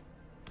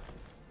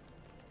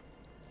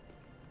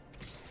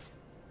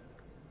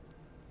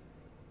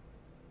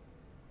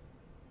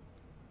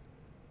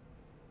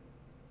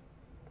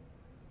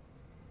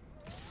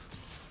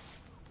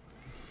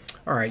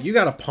 Alright, you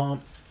got a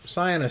pump.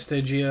 Scion of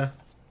Stygia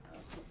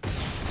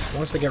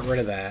wants to get rid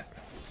of that.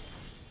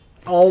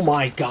 Oh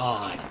my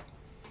god.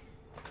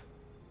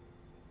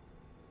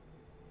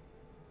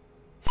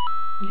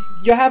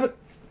 You haven't...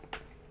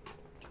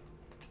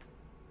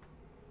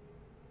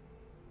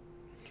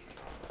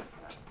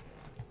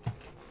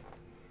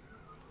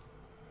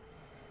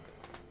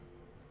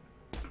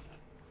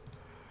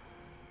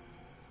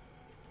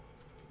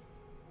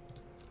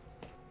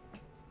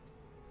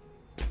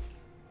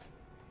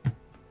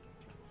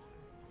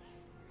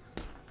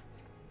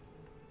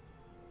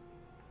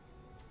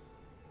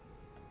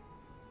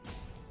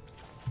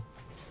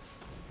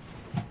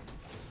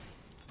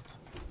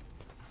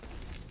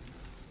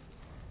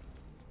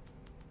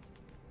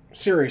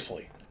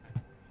 Seriously.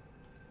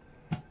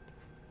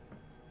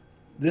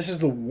 This is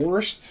the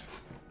worst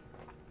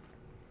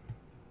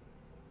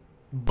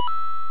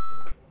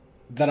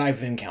that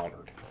I've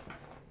encountered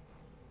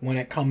when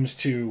it comes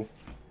to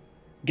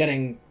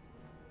getting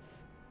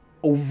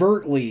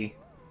overtly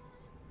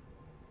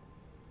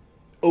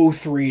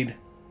O3'd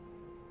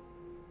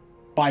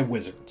by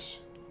wizards.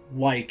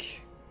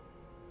 Like,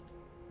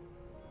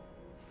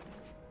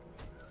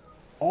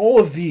 all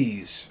of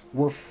these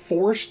were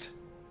forced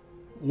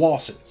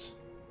losses.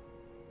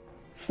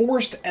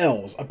 Forced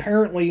L's.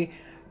 Apparently,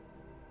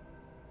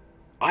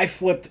 I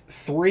flipped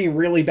 3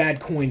 really bad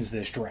coins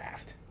this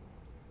draft.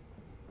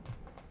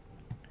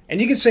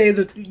 And you could say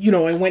that, you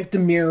know, I went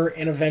Dimir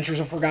in Adventures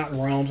of Forgotten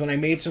Realms and I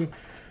made some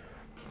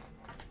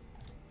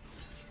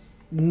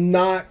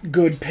not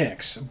good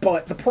picks.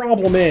 But the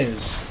problem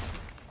is,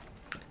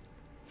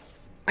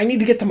 I need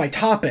to get to my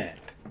top end.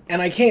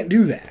 And I can't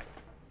do that.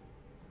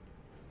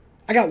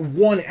 I got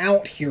 1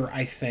 out here,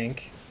 I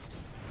think.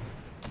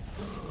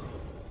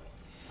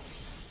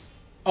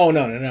 Oh,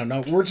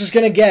 no. We're just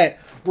gonna get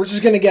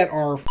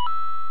our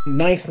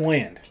 9th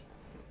land.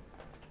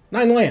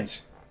 9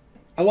 lands.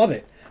 I love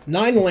it.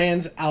 9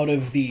 lands out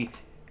of the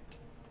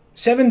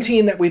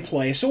 17 that we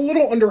play. So a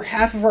little under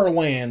half of our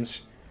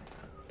lands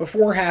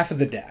before half of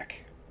the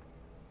deck.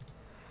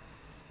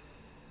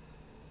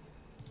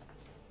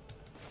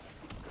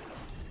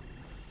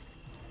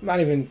 Not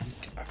even...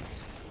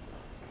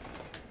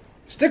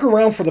 Stick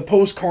around for the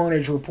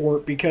post-Carnage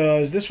report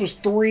because this was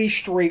 3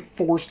 straight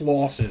forced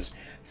losses.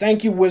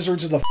 Thank you,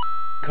 Wizards of the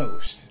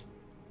Coast.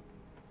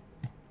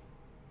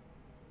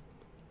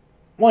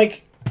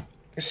 Like,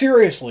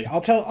 seriously,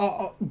 I'll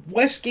tell...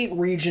 Westgate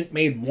Regent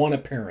made 1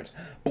 appearance.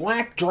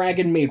 Black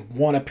Dragon made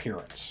 1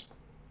 appearance.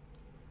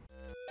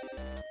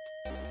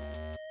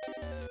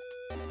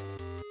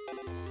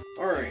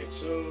 Alright,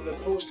 so the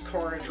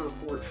post-Carnage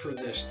report for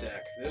this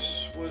deck.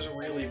 This was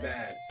really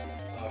bad.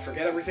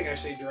 Forget everything I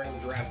say during the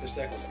draft. This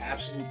deck was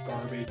absolute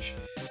garbage.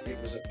 It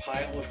was a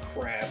pile of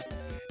crap.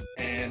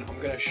 And I'm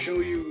going to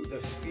show you the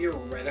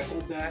theoretical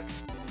deck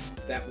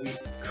that we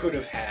could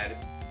have had,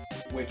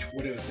 which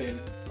would have been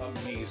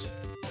amazing.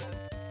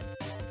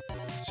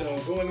 So,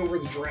 going over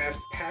the draft,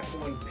 pack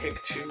 1,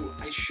 pick 2.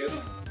 I should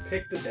have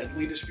picked the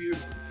Deadly Dispute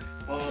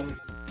to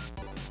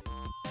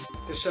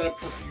set up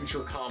for future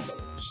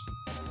combos.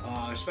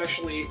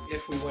 Especially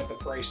if we went the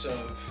price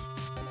of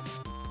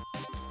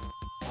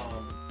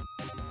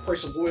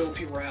Price of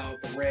Loyalty route,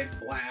 the red,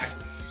 black,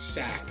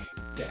 sack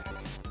deck.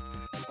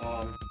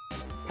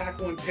 Pack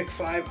 1, pick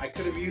 5, I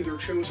could have either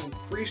chosen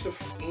Priest of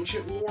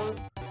Ancient Lore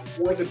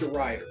or the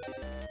Derider.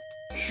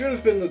 Should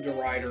have been the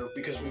Derider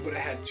because we would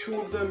have had 2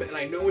 of them, and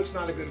I know it's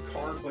not a good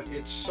card, but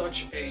it's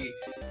such a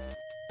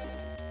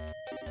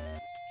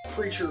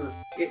creature.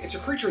 It's a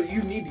creature that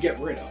you need to get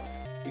rid of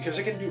because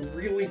it can do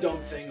really dumb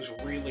things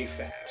really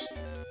fast.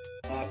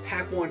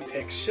 Pack 1,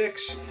 pick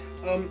 6.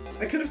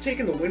 I could have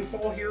taken the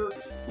Windfall here,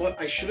 but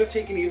I should have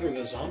taken either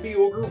the Zombie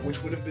Ogre,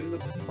 which would have been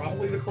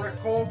probably the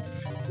correct call,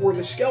 or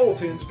the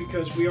Skeletons,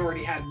 because we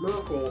already had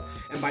Miracle,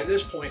 and by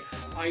this point,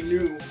 I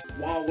knew,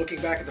 while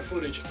looking back at the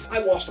footage, I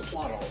lost the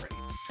plot already.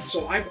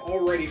 So I've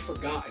already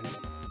forgotten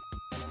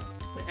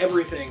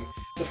everything,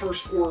 the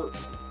first 4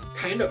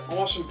 kind of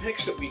awesome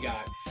picks that we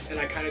got, and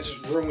I kind of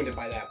just ruined it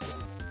by that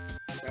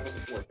point. That was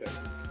the 4th pick.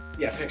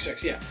 Yeah, pick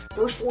 6, yeah.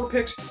 First 4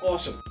 picks,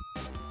 awesome.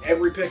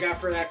 Every pick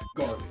after that,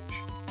 garbage.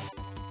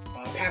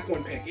 Pack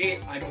 1, pick 8,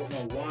 I don't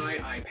know why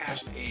I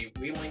passed a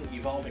Wheeling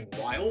Evolving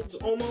Wilds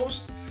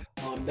almost.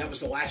 That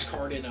was the last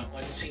card in an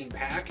unseen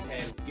pack,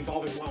 and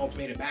Evolving Wilds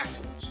made it back to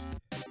us.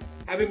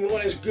 Having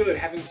 1 is good,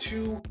 having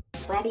 2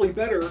 probably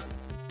better,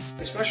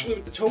 especially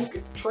with the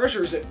token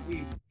treasures that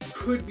we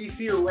could be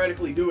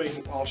theoretically doing.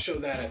 I'll show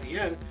that at the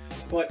end,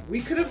 but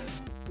we could have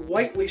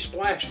lightly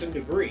splashed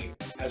into green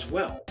as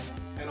well,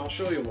 and I'll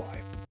show you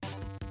why.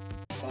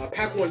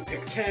 Pack 1,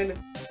 pick 10,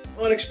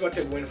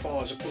 Unexpected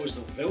Windfall as opposed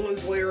to the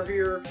Villain's Lair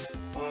here.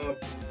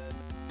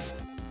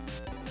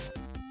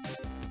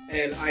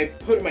 And I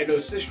put in my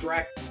notes, this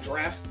draft,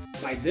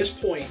 by this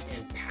point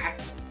in Pack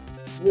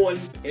 1,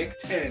 pick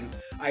 10,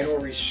 I'd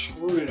already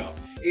screwed it up.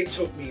 It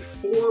took me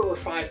 4 or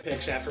 5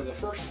 picks after the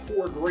first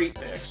 4 great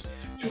picks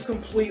to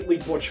completely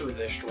butcher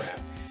this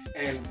draft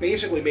and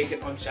basically make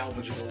it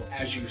unsalvageable,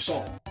 as you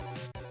saw.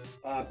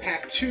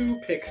 Pack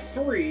 2, pick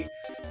 3.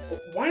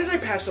 Why did I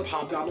pass up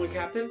Hobgoblin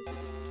Captain?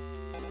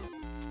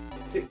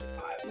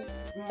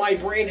 My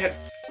brain had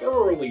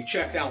thoroughly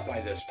checked out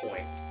by this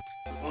point.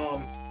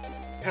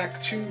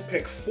 Pack 2,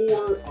 pick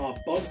 4,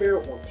 Bugbear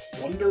or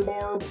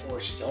Plunderbarb or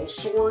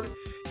Sellsword.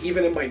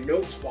 Even in my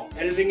notes while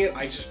editing it,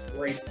 I just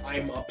write,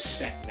 I'm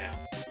upset now.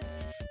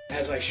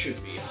 As I should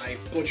be. I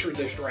butchered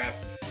this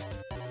draft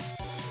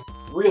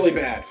really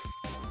bad.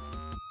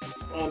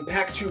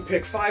 Pack 2,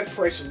 pick 5,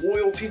 Price of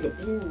Loyalty. The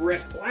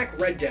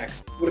black-red deck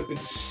would have been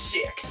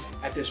sick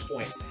at this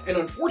point. And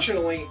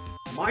unfortunately,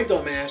 my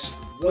dumbass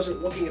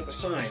wasn't looking at the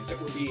signs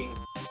that were being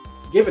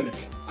given to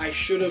me. I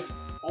should have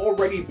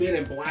already been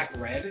in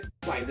black-red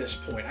by this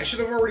point. I should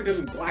have already been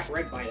in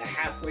black-red by the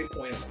halfway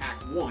point of Pack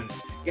 1.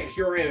 Yet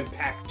here I am in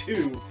Pack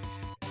 2,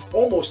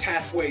 almost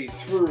halfway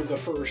through the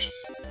first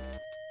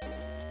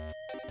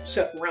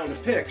set round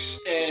of picks,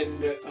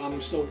 and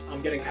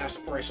I'm getting past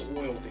the Price of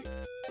Loyalty.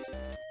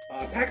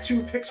 Pack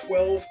 2, pick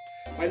 12.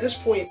 By this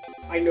point,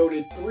 I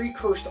noted 3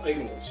 Cursed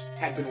Idols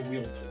had been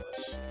wheeled to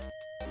us.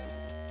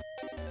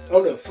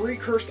 Oh no, 3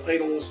 Cursed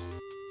Idols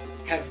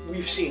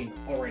we've seen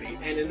already,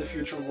 and in the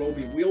future will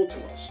be wheeled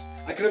to us.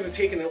 I could have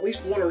taken at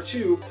least 1 or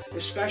 2,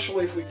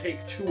 especially if we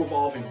take 2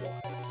 Evolving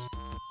Wilds.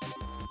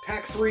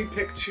 Pack 3,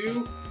 pick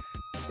 2.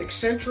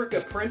 Eccentric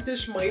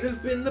Apprentice might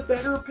have been the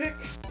better pick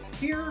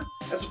here,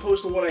 as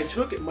opposed to what I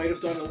took. It might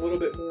have done a little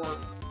bit more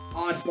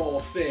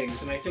oddball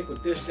things, and I think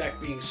with this deck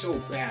being so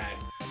bad,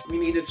 we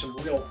needed some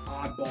real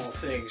oddball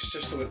things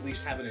just to at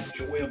least have an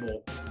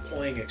enjoyable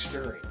playing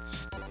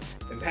experience.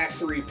 In Pack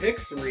 3, pick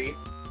 3,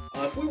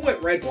 if we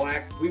went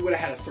red-black, we would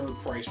have had a 3rd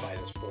price by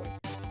this point,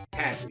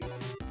 had we.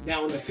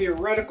 Now, in the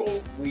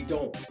theoretical, we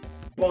don't,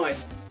 but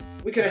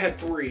we could have had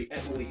 3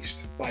 at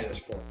least by this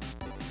point.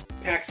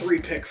 Pack 3,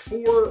 pick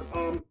 4,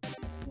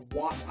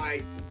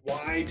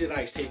 why did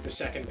I take the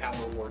 2nd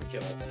Power Word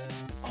kill?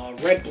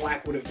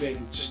 Red-black would have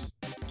been just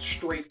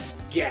straight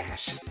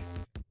gas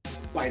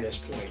by this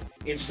point.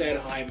 Instead,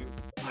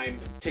 I'm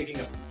taking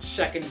a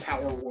 2nd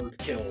Power Word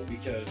kill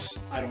because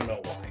I don't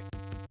know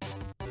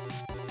why.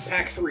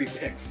 Pack 3,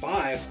 pick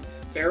 5,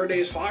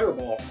 Faraday's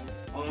Fireball.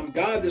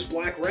 God, this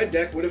black-red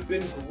deck would have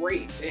been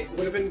great. It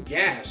would have been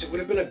gas. It would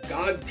have been a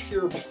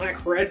god-tier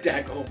black-red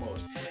deck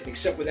almost,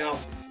 except without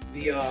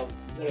the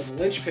one of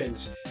the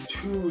linchpins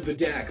to the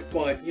deck.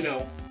 But, you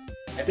know,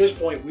 at this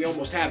point, we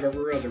almost have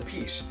every other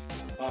piece.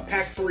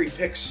 Pack 3,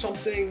 pick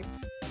something,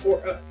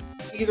 or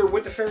either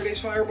with the Faraday's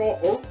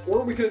Fireball,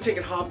 or we could have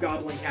taken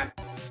Hobgoblin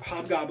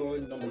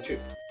number 2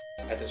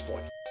 at this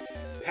point.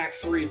 Pack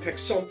 3, pick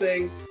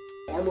something.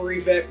 Armory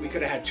Vet, we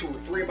could have had 2 or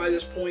 3 by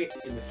this point.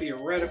 In the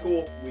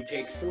theoretical, we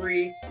take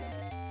 3.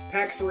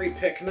 Pack 3,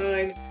 pick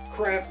 9.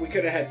 Crap, we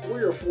could have had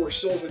 3 or 4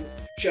 Sylvan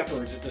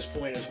Shepherds at this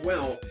point as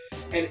well.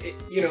 And,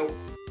 you know,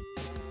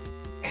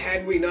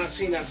 had we not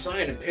seen that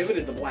sign and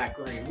pivoted the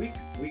black-green,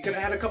 we could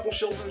have had a couple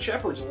Sylvan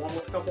Shepherds along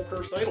with a couple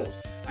Cursed Idols.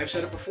 I've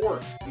said it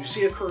before, you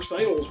see a Cursed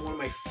Idol is one of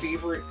my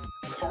favorite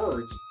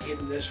cards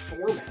in this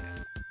format.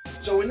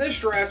 So in this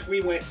draft,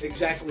 we went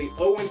exactly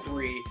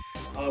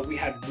 0-3. We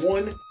had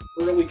 1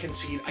 early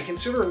concede. I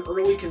consider an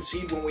early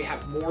concede when we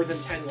have more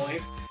than 10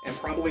 life and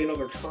probably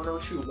another turn or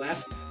two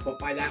left. But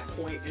by that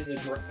point in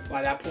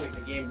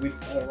the game, we've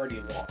already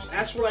lost.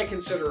 That's what I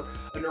consider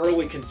an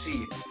early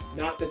concede,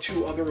 not the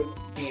two other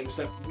games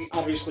that we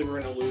obviously were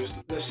going to lose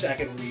the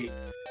second we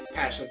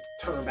pass a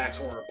turn back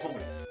to our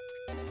opponent.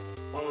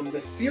 The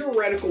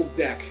theoretical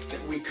deck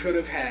that we could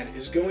have had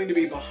is going to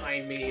be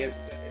behind me.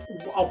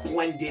 I'll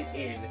blend it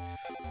in.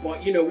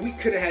 But, you know, we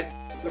could have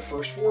had the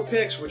first 4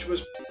 picks, which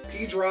was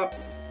P-Drop,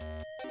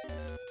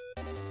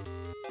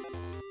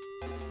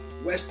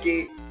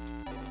 Westgate,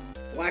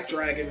 Black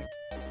Dragon.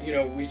 You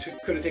know, we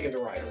could have taken the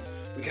Rider.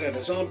 We could have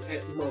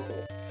had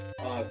Merkle,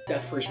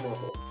 Death Priest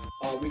Merkle.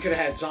 We could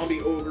have had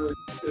Zombie Ogre,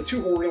 the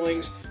 2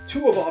 Hordelings,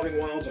 2 Evolving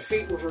Wilds, a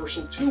Fate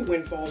Reversal, 2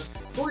 Windfalls,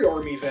 3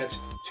 Army Vets,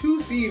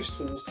 2 Thieves'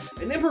 Tools,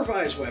 an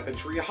Improvised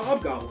Weaponry, a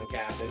Hobgoblin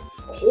Captain,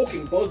 a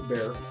Hulking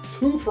Bugbear,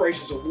 2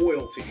 Prices of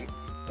Loyalty,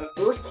 an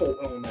Earth Cult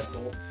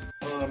Elemental,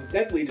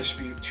 Deadly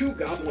Dispute, 2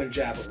 Goblin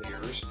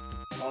Javeliers,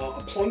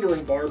 a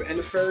Plundering Barb, and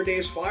a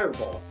Faraday's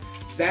Fireball.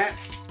 That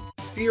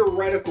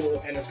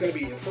theoretical, and it's going to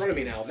be in front of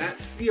me now, that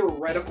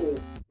theoretical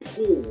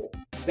pool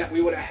that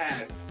we would have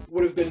had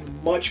would have been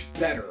much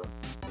better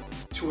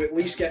to at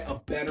least get a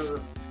better,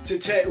 to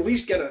at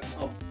least get a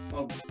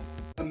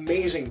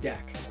amazing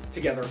deck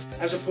together,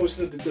 as opposed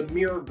to the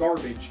Dimir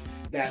garbage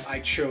that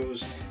I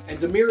chose. And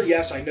Dimir,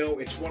 yes, I know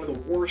it's one of the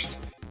worst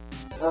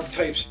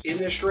archetypes in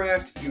this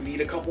draft. You need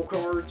a couple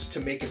cards to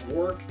make it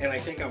work, and I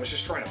think I was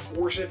just trying to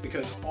force it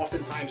because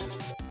oftentimes it's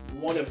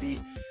one of the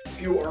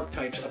few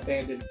archetypes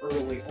abandoned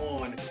early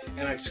on,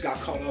 and I just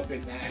got caught up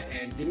in that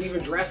and didn't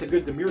even draft a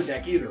good Dimir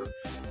deck either.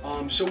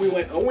 So we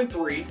went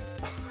 0-3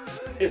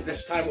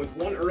 this time with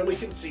 1 early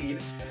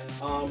concede.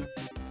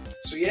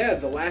 So yeah,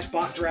 the last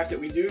bot draft that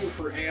we do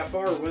for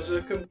AFR was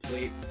a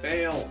complete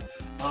fail.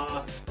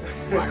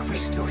 Why are we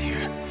still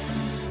here?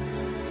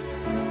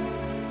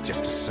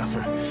 Just to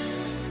suffer?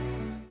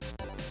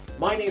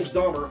 My name's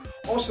Dahmer,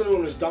 also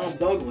known as Dom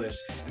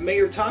Douglas, and may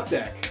your top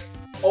deck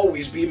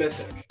always be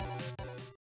mythic.